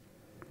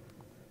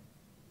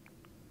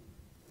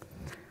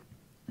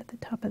at the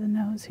top of the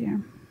nose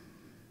here.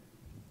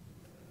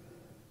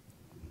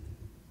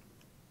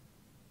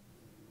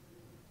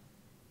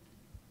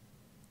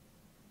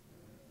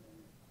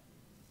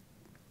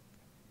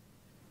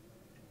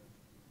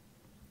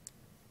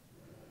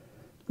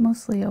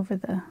 Mostly over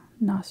the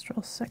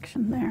nostril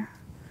section there.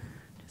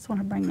 Just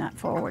want to bring that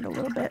forward a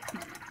little bit.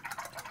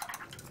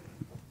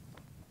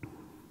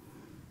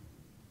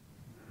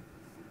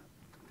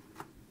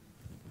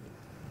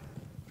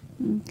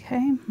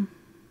 Okay.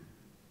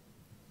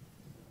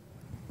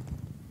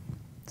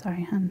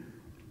 Sorry, hun.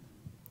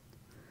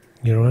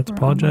 You don't have to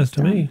apologize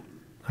to me.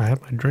 I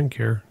have my drink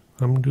here.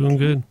 I'm doing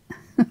good.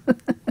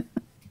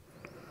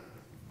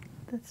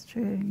 That's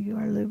true. You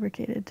are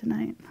lubricated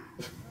tonight.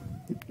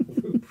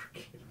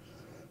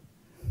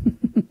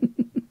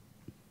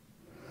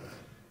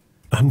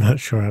 I'm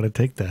not sure how to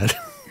take that.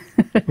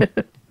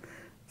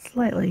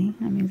 Slightly.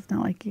 I mean, it's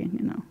not like you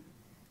know.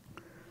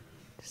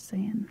 Just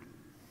saying.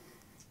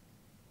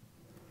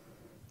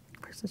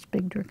 For such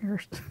big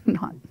drinkers,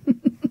 not.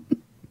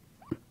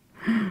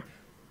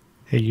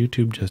 Hey,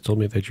 YouTube just told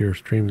me that you're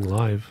streaming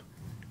live.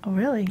 Oh,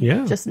 really?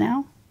 Yeah. Just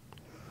now?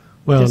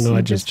 Well, no,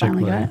 I just checked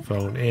my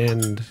phone.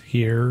 And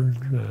here,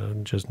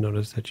 just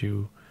noticed that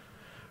you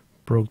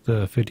broke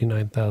the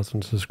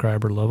 59,000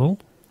 subscriber level.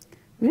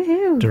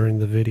 Woohoo! During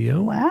the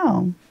video.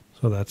 Wow.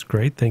 So that's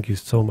great. Thank you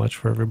so much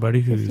for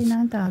everybody who's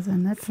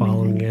 59,000. That's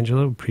following amazing.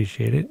 Angela.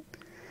 Appreciate it.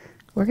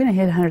 We're gonna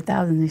hit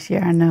 100,000 this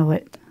year. I know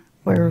it.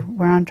 We're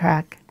on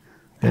track.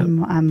 Yep.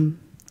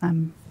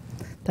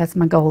 That's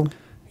my goal.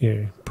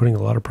 You're putting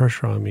a lot of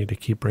pressure on me to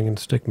keep bringing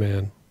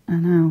Stickman. I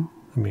know.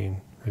 I mean,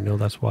 I know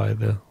that's why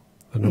the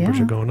numbers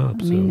are going up.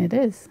 I mean, it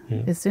is.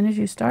 Yeah. As soon as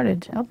you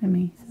started helping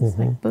me, it's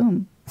like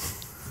boom.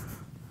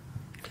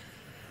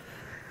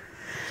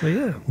 So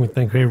yeah, we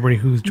thank everybody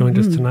who's joined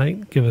us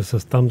tonight. Give us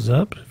a thumbs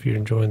up if you're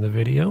enjoying the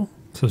video.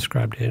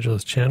 Subscribe to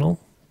Angela's channel.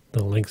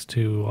 The links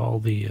to all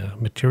the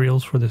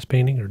materials for this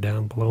painting are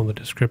down below in the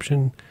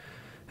description,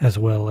 as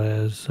well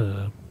as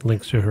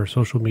links to her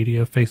social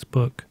media,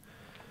 Facebook,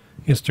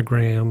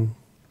 Instagram,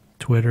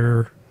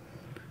 Twitter.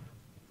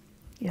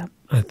 Yep.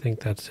 I think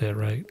that's it,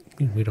 right?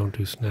 We don't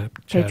do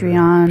Snapchat.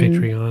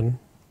 Patreon.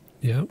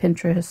 Yep.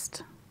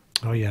 Pinterest.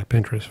 Oh, yeah,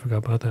 Pinterest.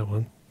 Forgot about that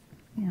one.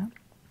 Yep.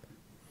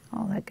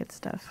 All that good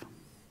stuff.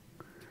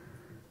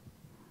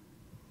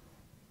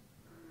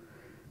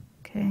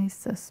 Okay,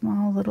 so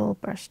small little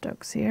brush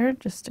strokes here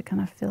just to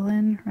kind of fill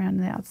in around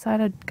the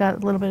outside. I got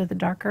a little bit of the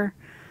darker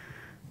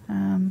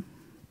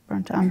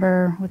burnt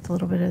umber with a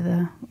little bit of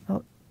the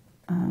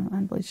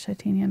unbleached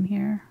titanium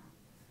here.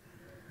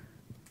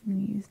 I'm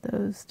going to use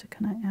those to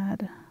kind of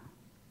add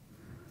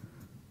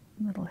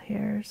little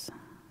hairs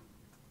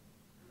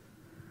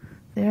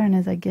there. And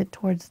as I get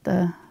towards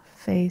the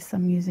face,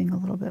 I'm using a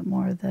little bit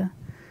more of the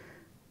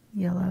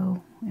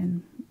yellow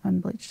and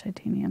unbleached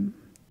titanium,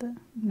 the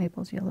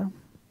Naples Yellow.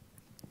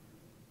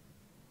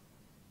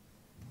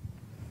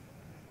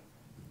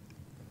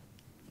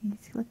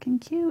 He's looking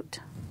cute.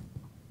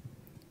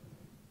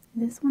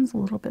 This one's a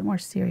little bit more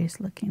serious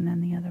looking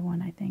than the other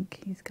one, I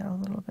think. He's got a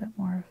little bit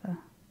more of a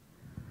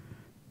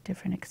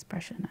different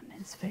expression on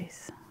his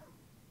face.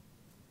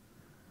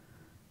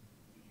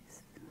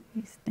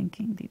 He's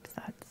thinking deep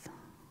thoughts.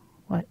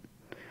 What?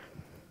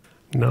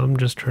 No, I'm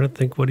just trying to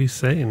think what he's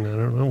saying. I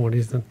don't know what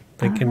he's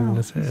thinking in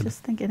his head. He's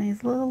just thinking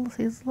he's a little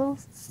upset.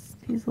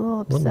 A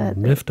little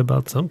miffed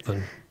about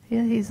something.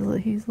 Yeah, he's a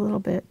little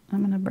bit.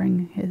 I'm gonna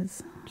bring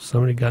his.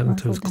 Somebody got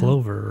into his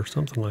clover or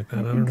something like that.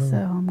 I don't know. So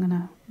I'm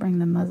gonna bring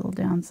the muzzle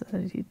down so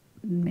that he's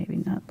maybe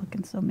not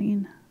looking so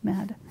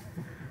mad.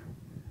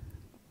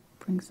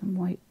 Bring some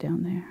white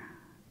down there.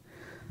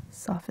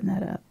 Soften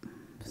that up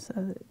so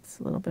that it's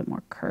a little bit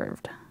more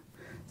curved.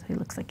 So he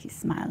looks like he's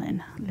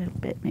smiling a little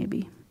bit,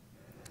 maybe.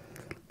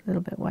 A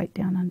little bit white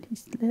down on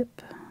his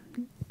lip,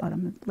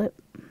 bottom of the lip.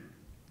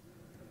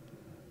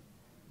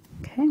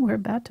 Okay, we're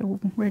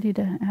ready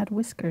to add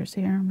whiskers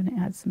here. I'm going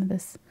to add some of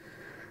this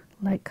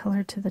light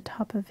color to the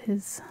top of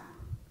his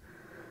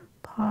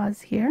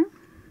paws here.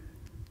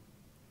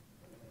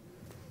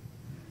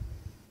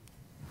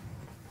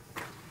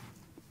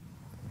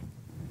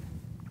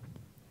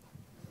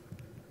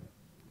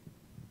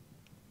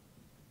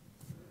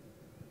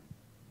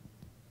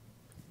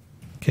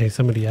 Okay,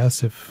 somebody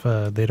asked if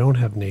they don't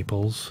have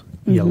Naples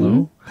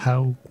Yellow,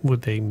 how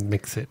would they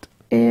mix it?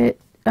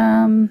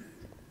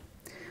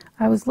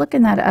 I was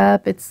looking that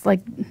up. It's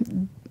like,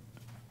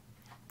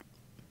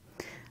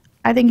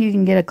 I think you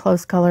can get a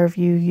close color if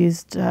you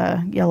used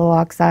yellow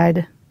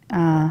oxide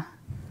and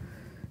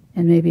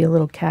maybe a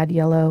little cad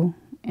yellow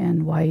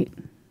and white.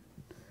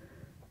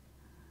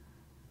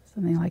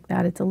 Something like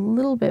that. It's a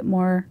little bit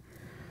more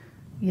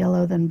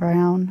yellow than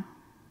brown.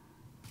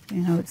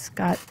 You know, it's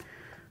got,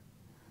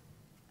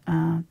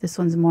 this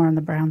one's more on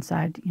the brown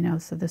side, you know,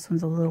 so this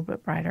one's a little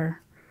bit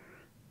brighter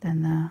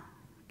than the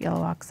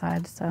yellow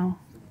oxide, so.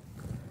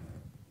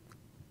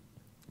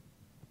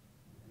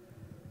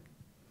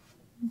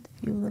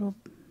 A few little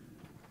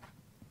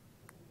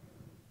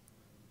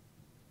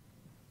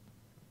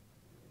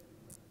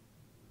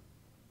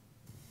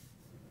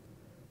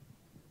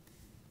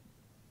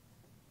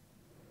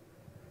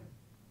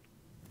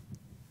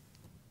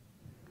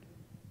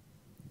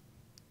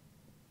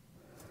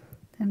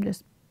I'm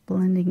just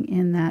blending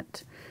in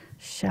that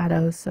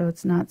shadow so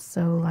it's not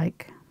so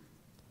like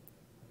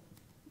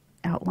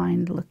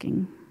outlined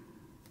looking.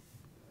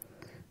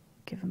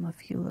 Give him a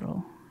few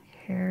little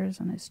hairs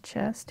on his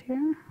chest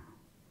here.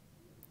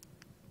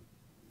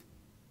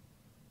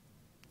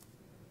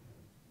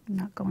 I'm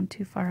not going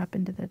too far up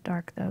into the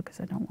dark though because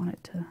I don't want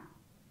it to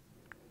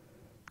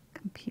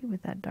compete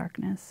with that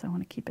darkness, so I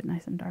want to keep it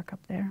nice and dark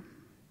up there.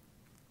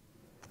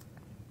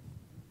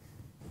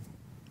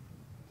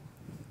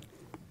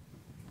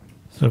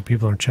 So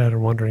people in chat are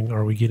wondering,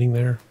 are we getting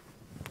there?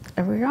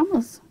 We're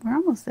almost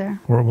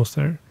there. We're almost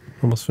there?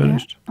 Almost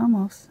finished? Yeah,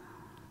 almost.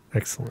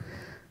 Excellent.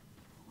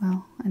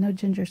 Well, I know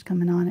Ginger's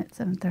coming on at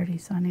 7:30,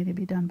 so I need to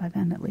be done by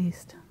then at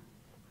least.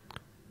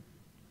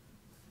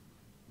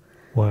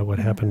 Why? What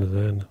happened to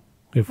then?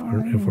 If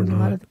we're not? A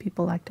lot of the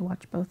people like to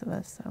watch both of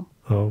us, so.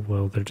 Oh,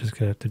 well, they're just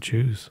going to have to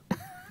choose.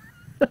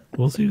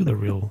 We'll see who the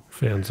real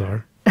fans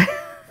are.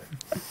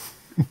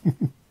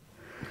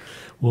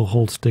 We'll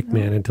hold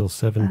Stickman until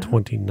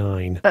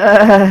 7:29.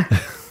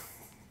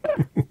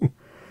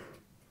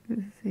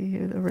 Let's see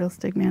who the real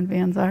Stickman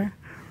fans are.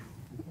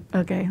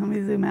 Okay, let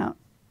me zoom out.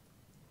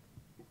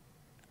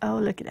 Oh,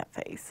 look at that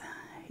face.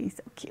 He's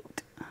so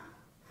cute.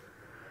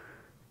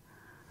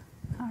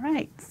 All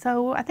right,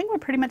 so I think we're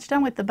pretty much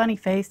done with the bunny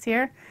face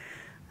here.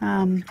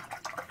 I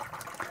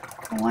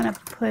want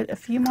to put a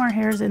few more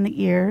hairs in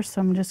the ears,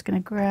 so I'm just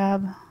going to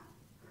grab a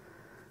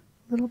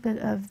little bit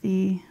of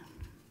the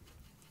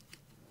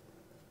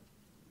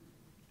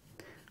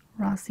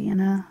raw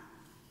sienna,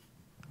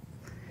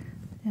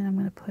 and I'm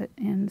going to put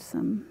in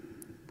some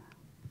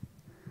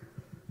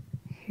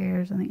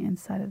hairs on the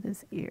inside of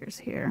his ears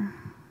here.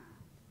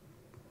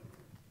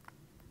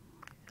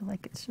 feel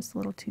like it's just a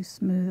little too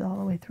smooth all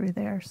the way through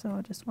there, so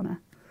I just want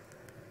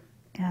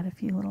to add a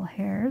few little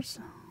hairs.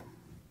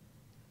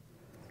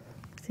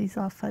 He's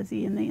all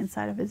fuzzy, and the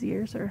inside of his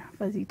ears are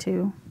fuzzy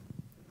too.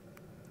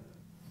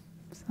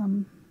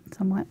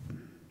 Somewhat.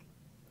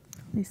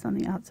 At least on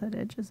the outside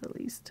edges, at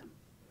least.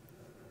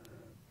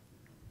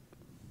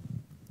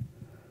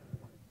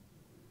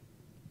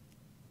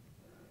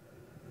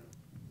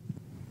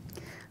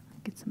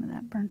 Get some of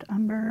that burnt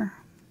umber.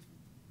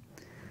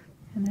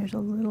 And there's a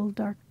little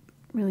dark,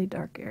 really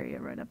dark area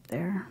right up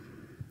there.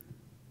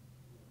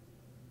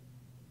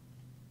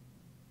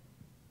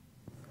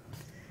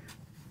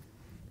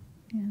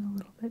 And a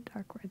little bit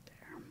dark right there.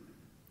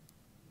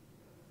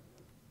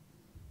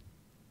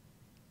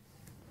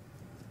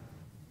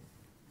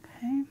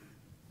 Okay.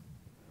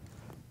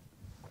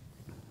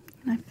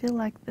 And I feel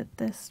like that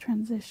this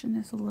transition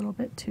is a little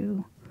bit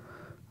too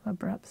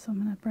abrupt, so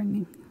I'm going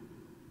to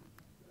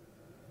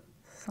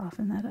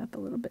soften that up a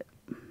little bit.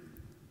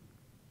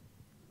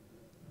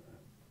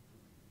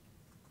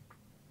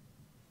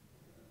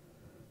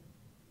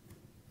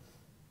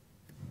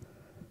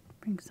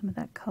 Bring some of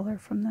that color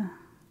from the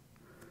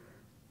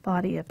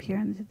body up here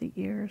into the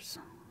ears.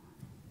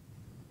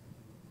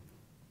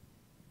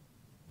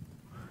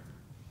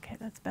 Okay,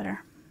 that's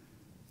better.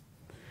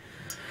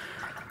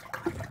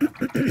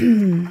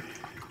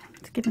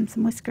 Let's give him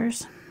some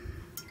whiskers.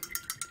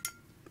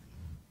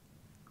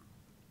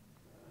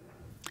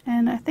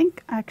 And I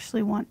think I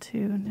actually want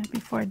to,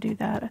 before I do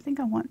that, I think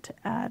I want to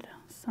add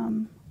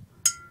some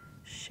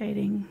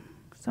shading.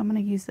 So I'm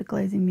going to use the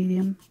glazing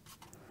medium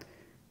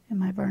in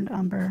my burnt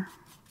umber.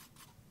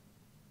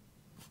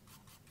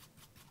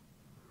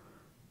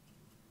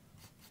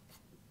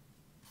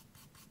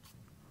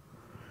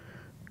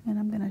 And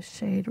I'm going to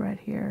shade right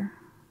here.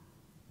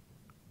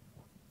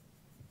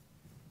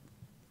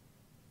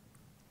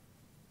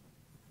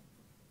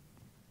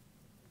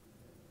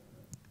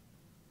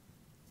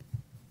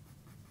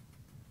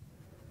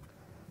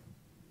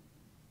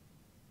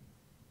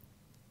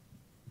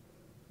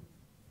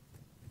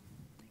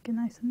 Make it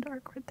nice and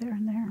dark right there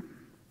and there.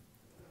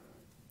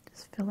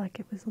 Just feel like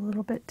it was a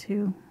little bit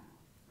too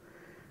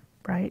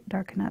bright.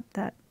 Darken up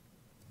that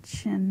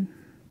chin,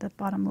 the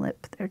bottom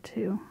lip there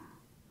too.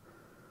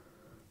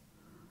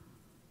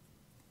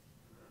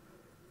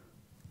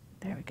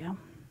 There we go.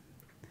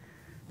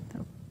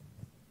 So,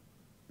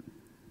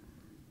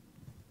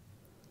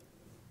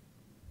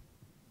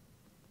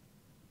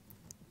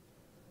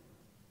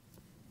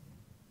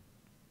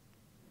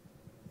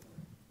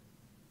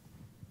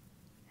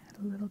 add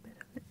a little bit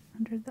of it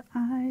under the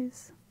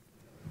eyes,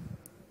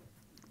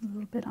 a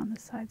little bit on the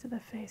sides of the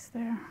face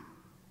there.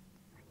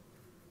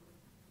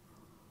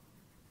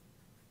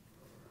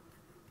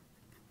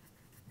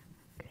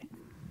 Okay.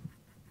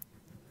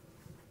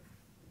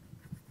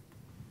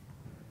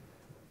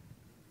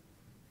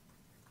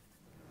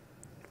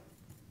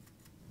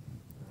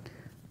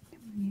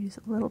 Use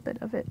a little bit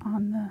of it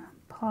on the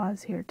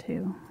paws here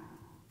too.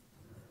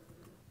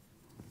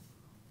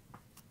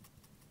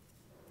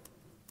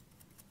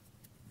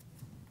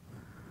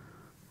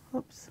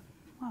 Oops,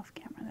 off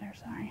camera there,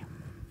 sorry.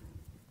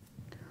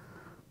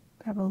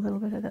 Grab a little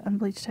bit of the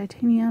unbleached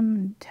titanium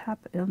and tap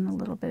in a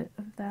little bit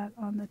of that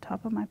on the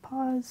top of my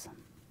paws.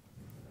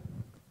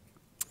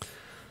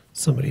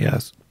 Somebody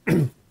asked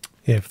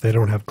if they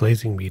don't have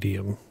glazing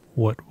medium,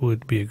 what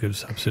would be a good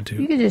substitute?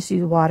 You could just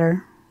use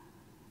water.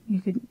 You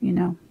could,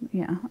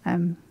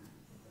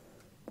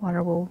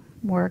 water will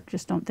work.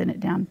 Just don't thin it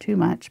down too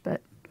much,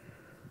 but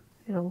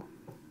it'll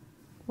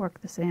work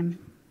the same.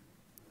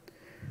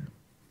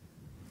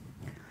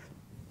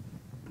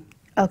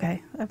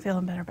 Okay, I'm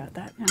feeling better about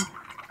that now.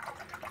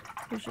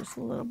 There's just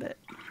a little bit.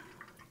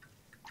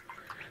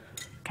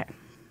 Okay,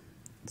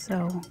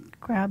 so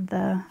grab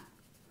the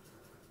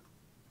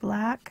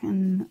black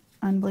and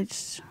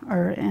unbleached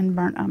and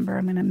burnt umber.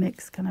 I'm going to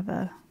mix kind of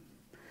a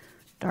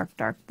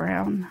dark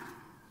brown,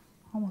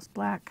 almost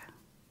black.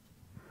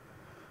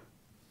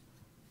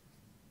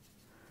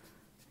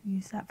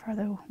 Use that for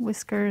the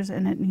whiskers,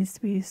 and it needs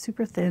to be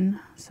super thin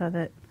so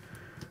that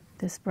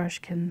this brush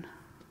can,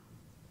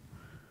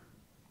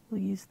 we'll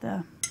use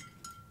the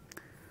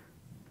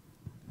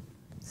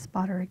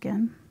spotter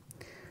again.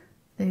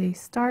 They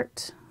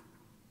start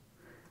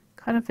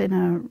kind of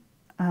in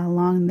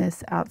along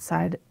this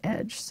outside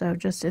edge, so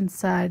just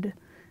inside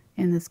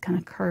in this kind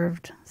of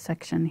curved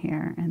section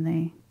here, and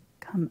they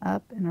come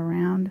up and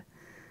around,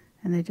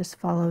 and they just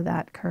follow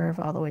that curve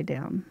all the way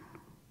down.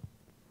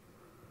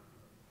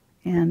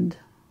 And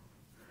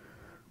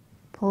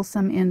pull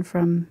some in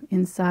from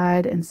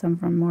inside and some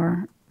from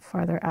more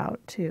farther out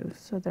too,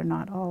 so they're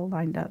not all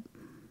lined up.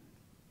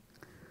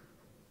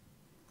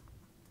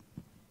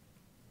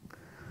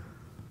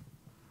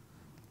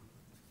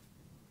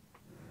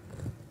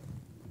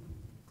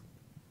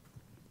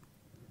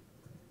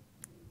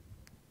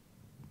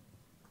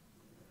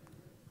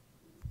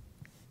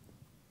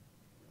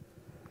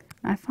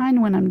 I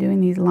find when I'm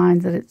doing these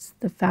lines that it's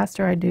the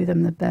faster I do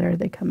them, the better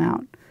they come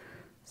out.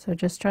 So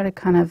just try to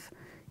kind of,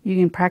 you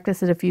can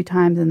practice it a few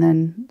times and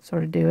then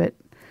sort of do it.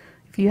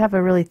 if you have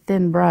a really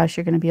thin brush,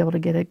 you're going to be able to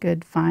get a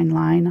good fine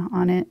line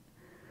on it.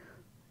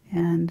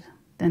 And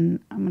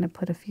then I'm going to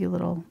put a few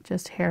little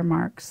just hair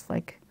marks,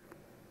 like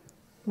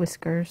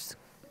whiskers,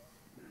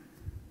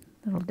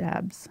 little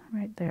dabs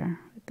right there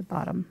at the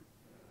bottom.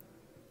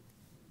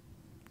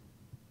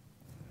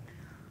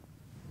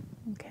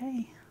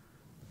 Okay.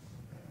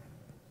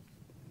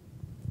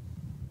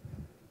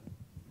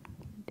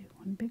 Do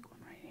one big one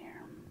right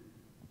here.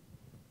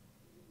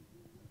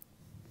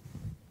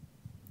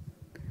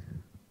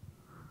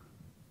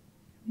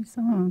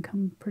 Some of them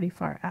come pretty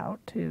far out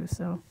too,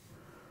 so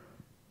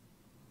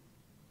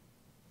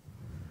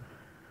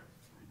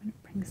I'm going to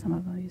bring some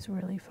of these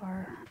really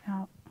far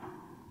out.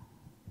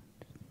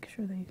 Just make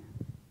sure they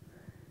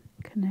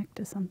connect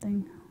to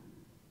something.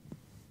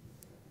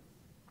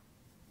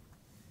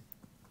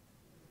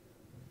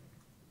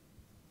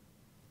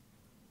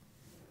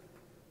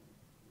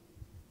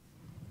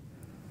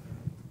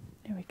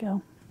 There we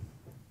go.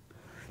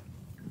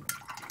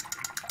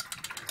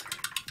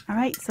 All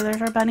right, so there's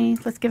our bunny.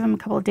 Let's give him a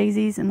couple of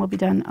daisies and we'll be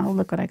done. Oh,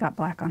 look what I got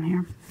black on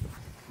here.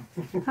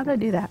 How did I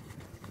do that?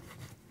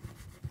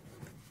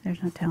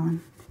 There's no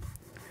telling.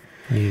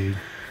 You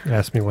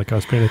asked me like I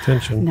was paying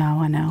attention. No,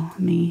 I know.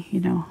 Me,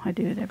 you know, I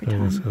do it every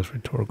time. This was a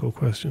rhetorical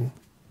question.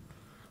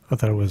 I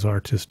thought it was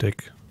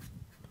artistic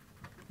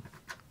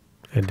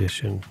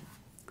addition.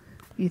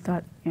 You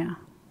thought, yeah.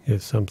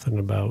 It's something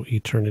about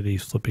eternity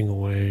slipping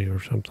away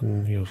or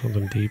something, you know,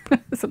 something deep.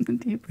 Something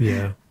deep.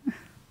 Yeah.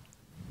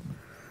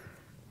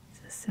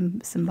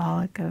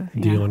 Symbolic of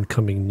the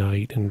oncoming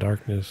night and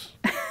darkness.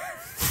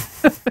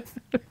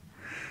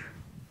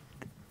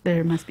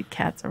 There must be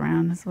cats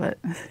around, is what.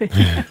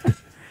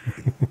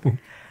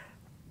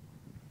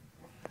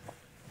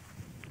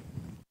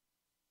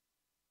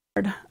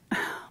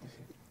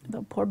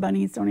 The poor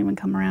bunnies don't even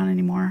come around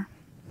anymore.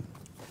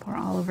 Poor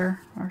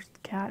Oliver, our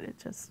cat, it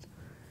just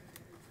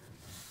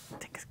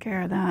takes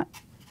care of that.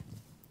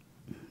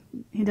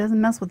 He doesn't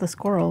mess with the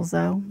squirrels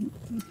though,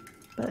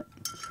 but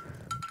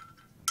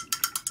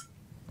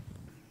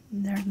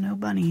there's no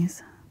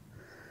bunnies.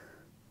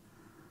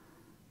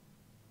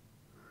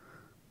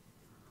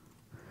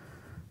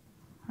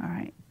 All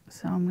right,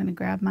 so I'm going to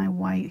grab my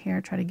white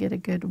here, try to get a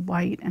good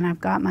white, and I've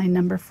got my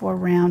number 4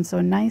 round. So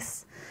a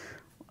nice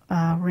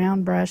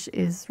round brush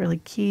is really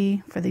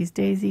key for these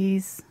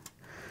daisies.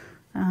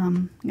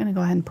 I'm going to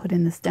go ahead and put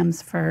in the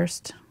stems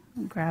first.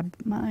 I'll grab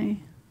my,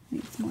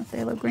 need some more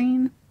Phthalo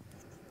Green.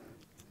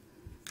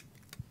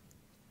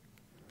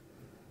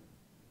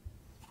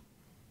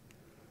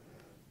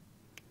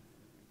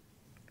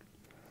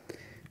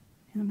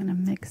 And I'm going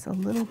to mix a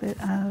little bit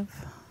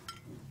of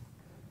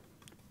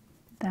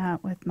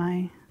that with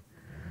my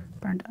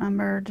burnt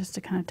umber just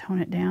to kind of tone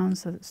it down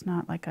so that it's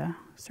not like a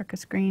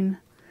circus green.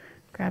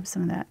 Grab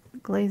some of that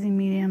glazing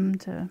medium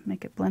to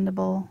make it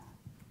blendable.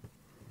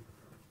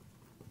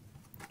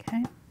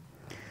 Okay.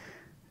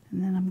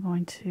 And then I'm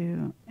going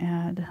to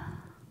add,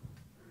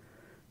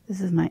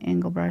 this is my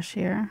angle brush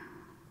here.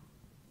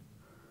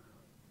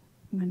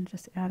 I'm going to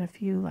just add a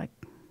few like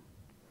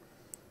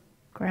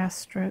grass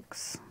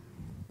strokes.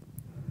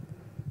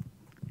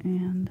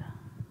 And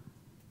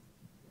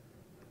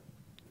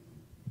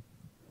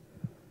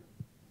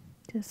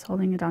just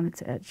holding it on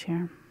its edge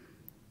here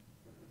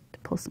to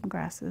pull some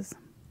grasses.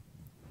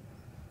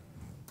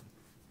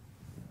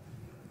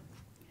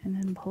 And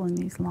then pulling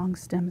these long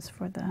stems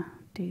for the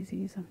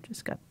daisies. I've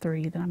just got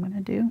 3 that I'm going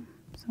to do.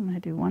 So I'm going to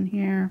do one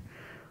here,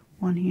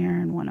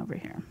 and one over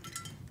here.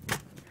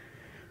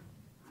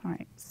 All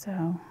right, so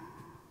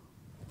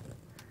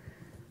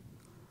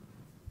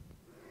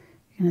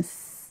you're going to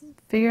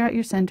figure out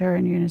your center,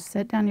 and you're going to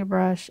set down your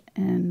brush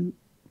and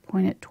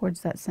point it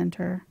towards that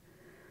center.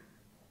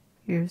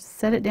 You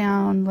set it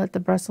down, let the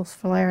bristles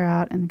flare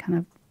out, and kind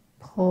of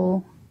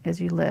pull as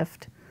you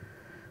lift.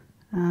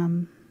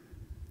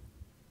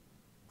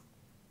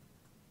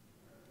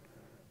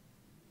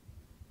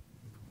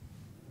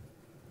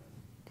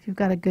 If you've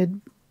got a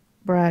good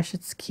brush,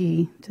 it's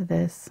key to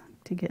this,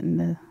 to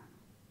getting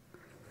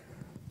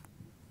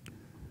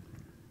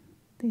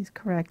these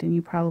correct, and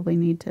you probably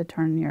need to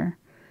turn your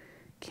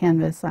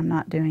canvas. I'm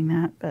not doing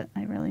that, but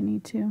I really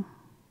need to.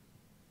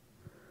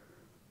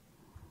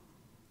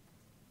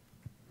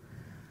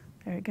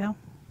 There we go.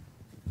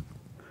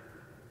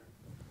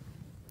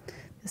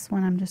 This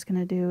one I'm just going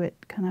to do it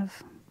kind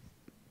of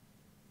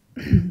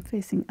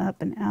facing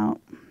up and out.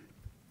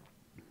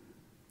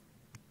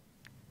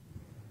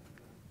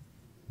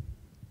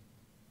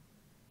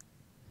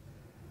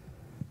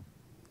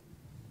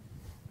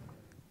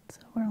 So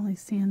we're only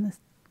seeing this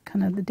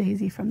kind of the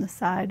daisy from the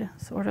side,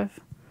 sort of.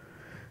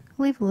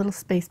 Leave a little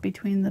space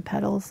between the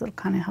petals. That'll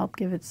kind of help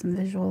give it some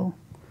visual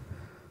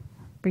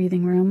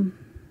breathing room.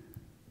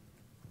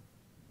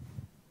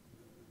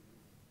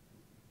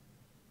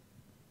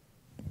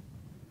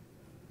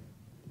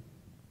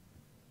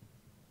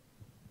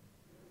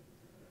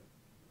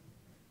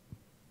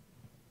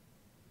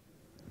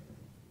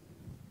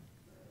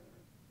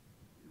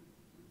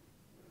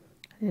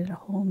 I did a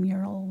whole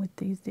mural with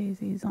these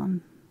daisies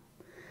on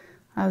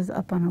I was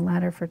up on a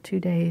ladder for 2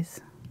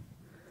 days.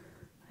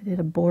 I did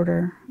a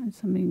border in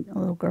a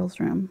little girl's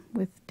room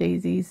with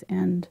daisies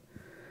and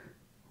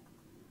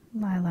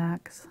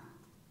lilacs.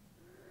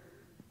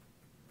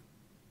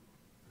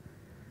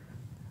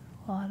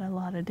 A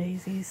lot of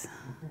daisies.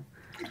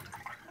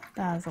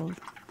 It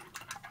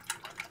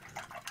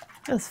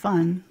was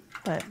fun,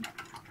 but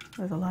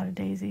there's a lot of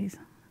daisies.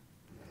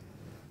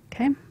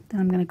 Okay, then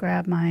I'm going to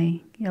grab my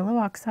yellow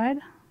oxide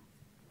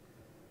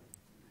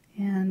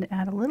and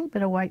add a little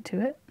bit of white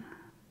to it.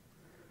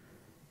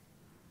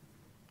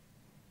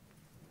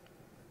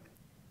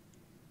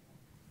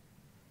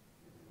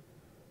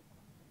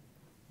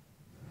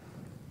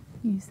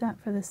 Use that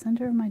for the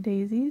center of my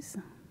daisies.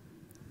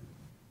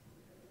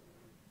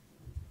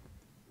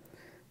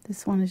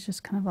 This one is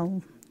just kind of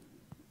a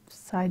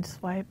side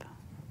swipe.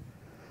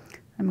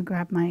 I'm going to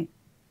grab my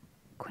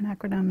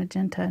Quinacridone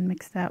Magenta and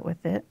mix that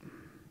with it.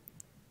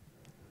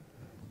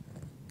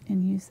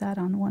 And use that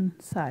on one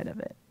side of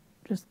it,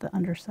 just the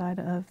underside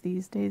of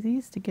these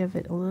daisies, to give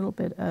it a little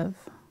bit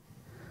of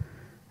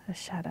a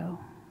shadow.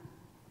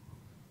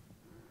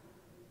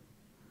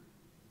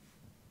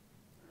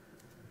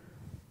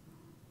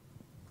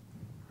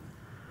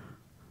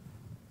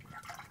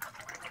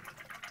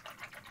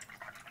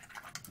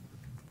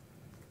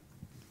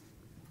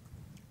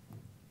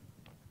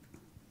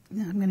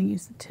 Now I'm going to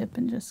use the tip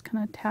and just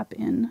kind of tap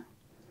in.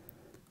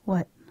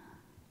 What?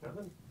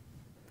 Nothing.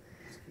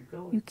 Just keep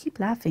going. You keep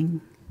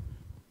laughing.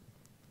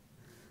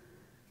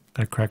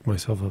 I crack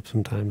myself up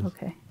sometimes.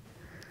 Okay.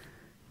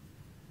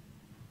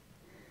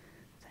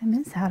 I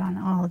miss out on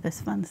all of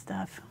this fun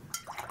stuff.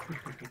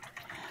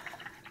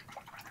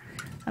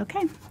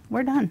 Okay,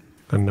 we're done.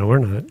 No, we're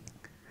not.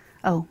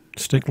 Oh.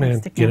 Stickman,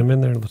 okay, get him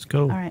in there. Let's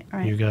go. All right, all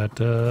right. You got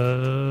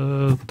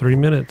 3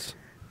 minutes.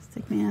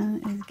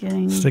 Stickman is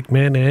getting...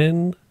 Stickman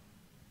and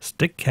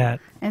Stick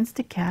Cat. And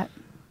Stick Cat.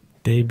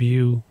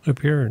 Debut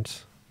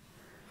appearance.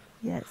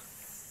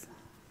 Yes.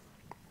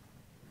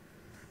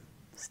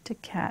 Stick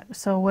Cat.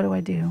 So what do I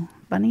do?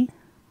 Bunny?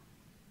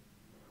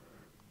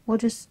 We'll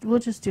just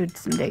do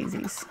some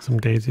daisies. Some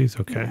daisies?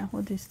 Okay. Yeah,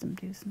 we'll do some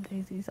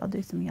daisies. I'll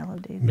do some yellow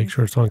daisies. Make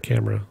sure it's on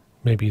camera.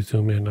 Maybe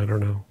zoom in, I don't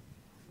know.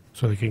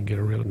 So they can get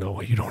a real... No,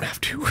 you don't have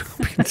to.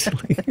 Being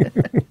silly.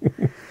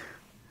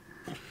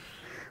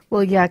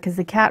 Well, yeah, because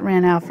the cat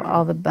ran off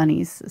all the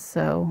bunnies,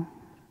 so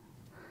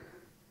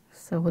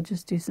we'll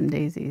just do some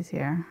daisies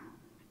here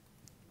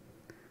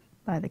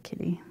by the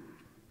kitty.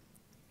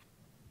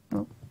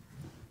 Oh.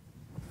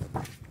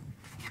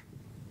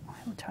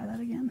 We'll try that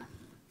again.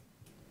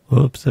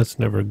 Whoops, that's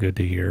never good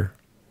to hear.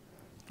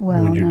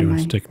 Well, when you're no,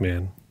 doing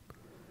Stickman.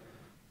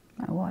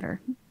 My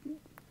water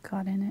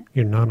got in it.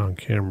 You're not on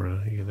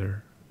camera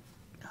either.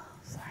 Oh,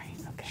 sorry.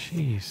 Okay.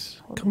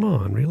 Jeez. Come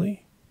on,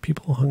 really?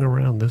 People hung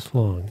around this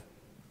long.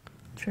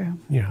 True.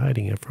 You're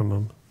hiding it from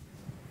them.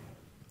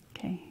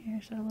 Okay,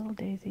 here's our little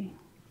daisy.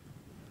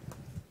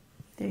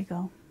 There you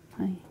go.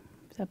 Honey,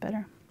 is that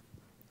better?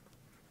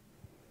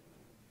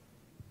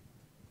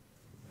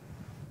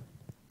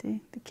 The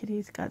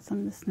kitty's got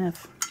something to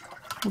sniff.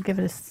 We'll give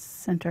it a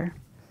center.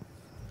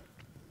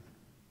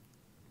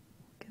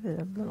 Give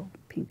it a little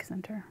pink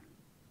center.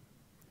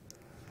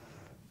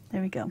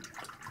 There we go.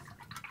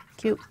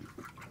 Cute.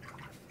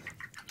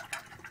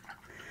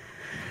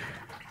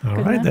 All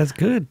right, that's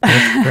good.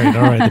 That's great.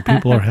 All right, the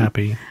people are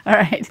happy. All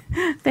right.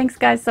 Thanks,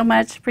 guys, so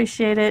much.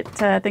 Appreciate it.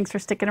 Thanks for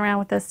sticking around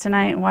with us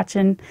tonight and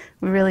watching.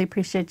 We really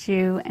appreciate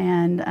you.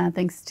 And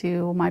thanks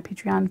to my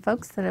Patreon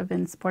folks that have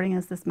been supporting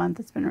us this month.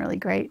 It's been really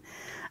great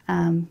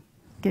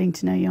getting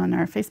to know you on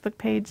our Facebook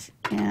page.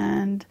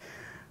 And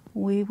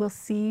we will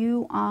see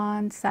you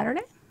on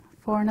Saturday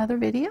for another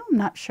video. I'm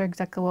not sure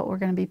exactly what we're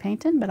going to be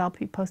painting, but I'll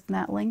be posting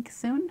that link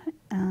soon.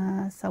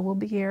 So we'll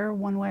be here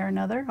one way or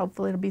another.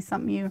 Hopefully it'll be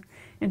something you're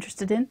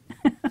interested in.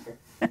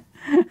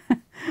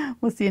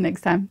 We'll see you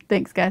next time.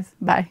 Thanks, guys.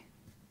 Bye.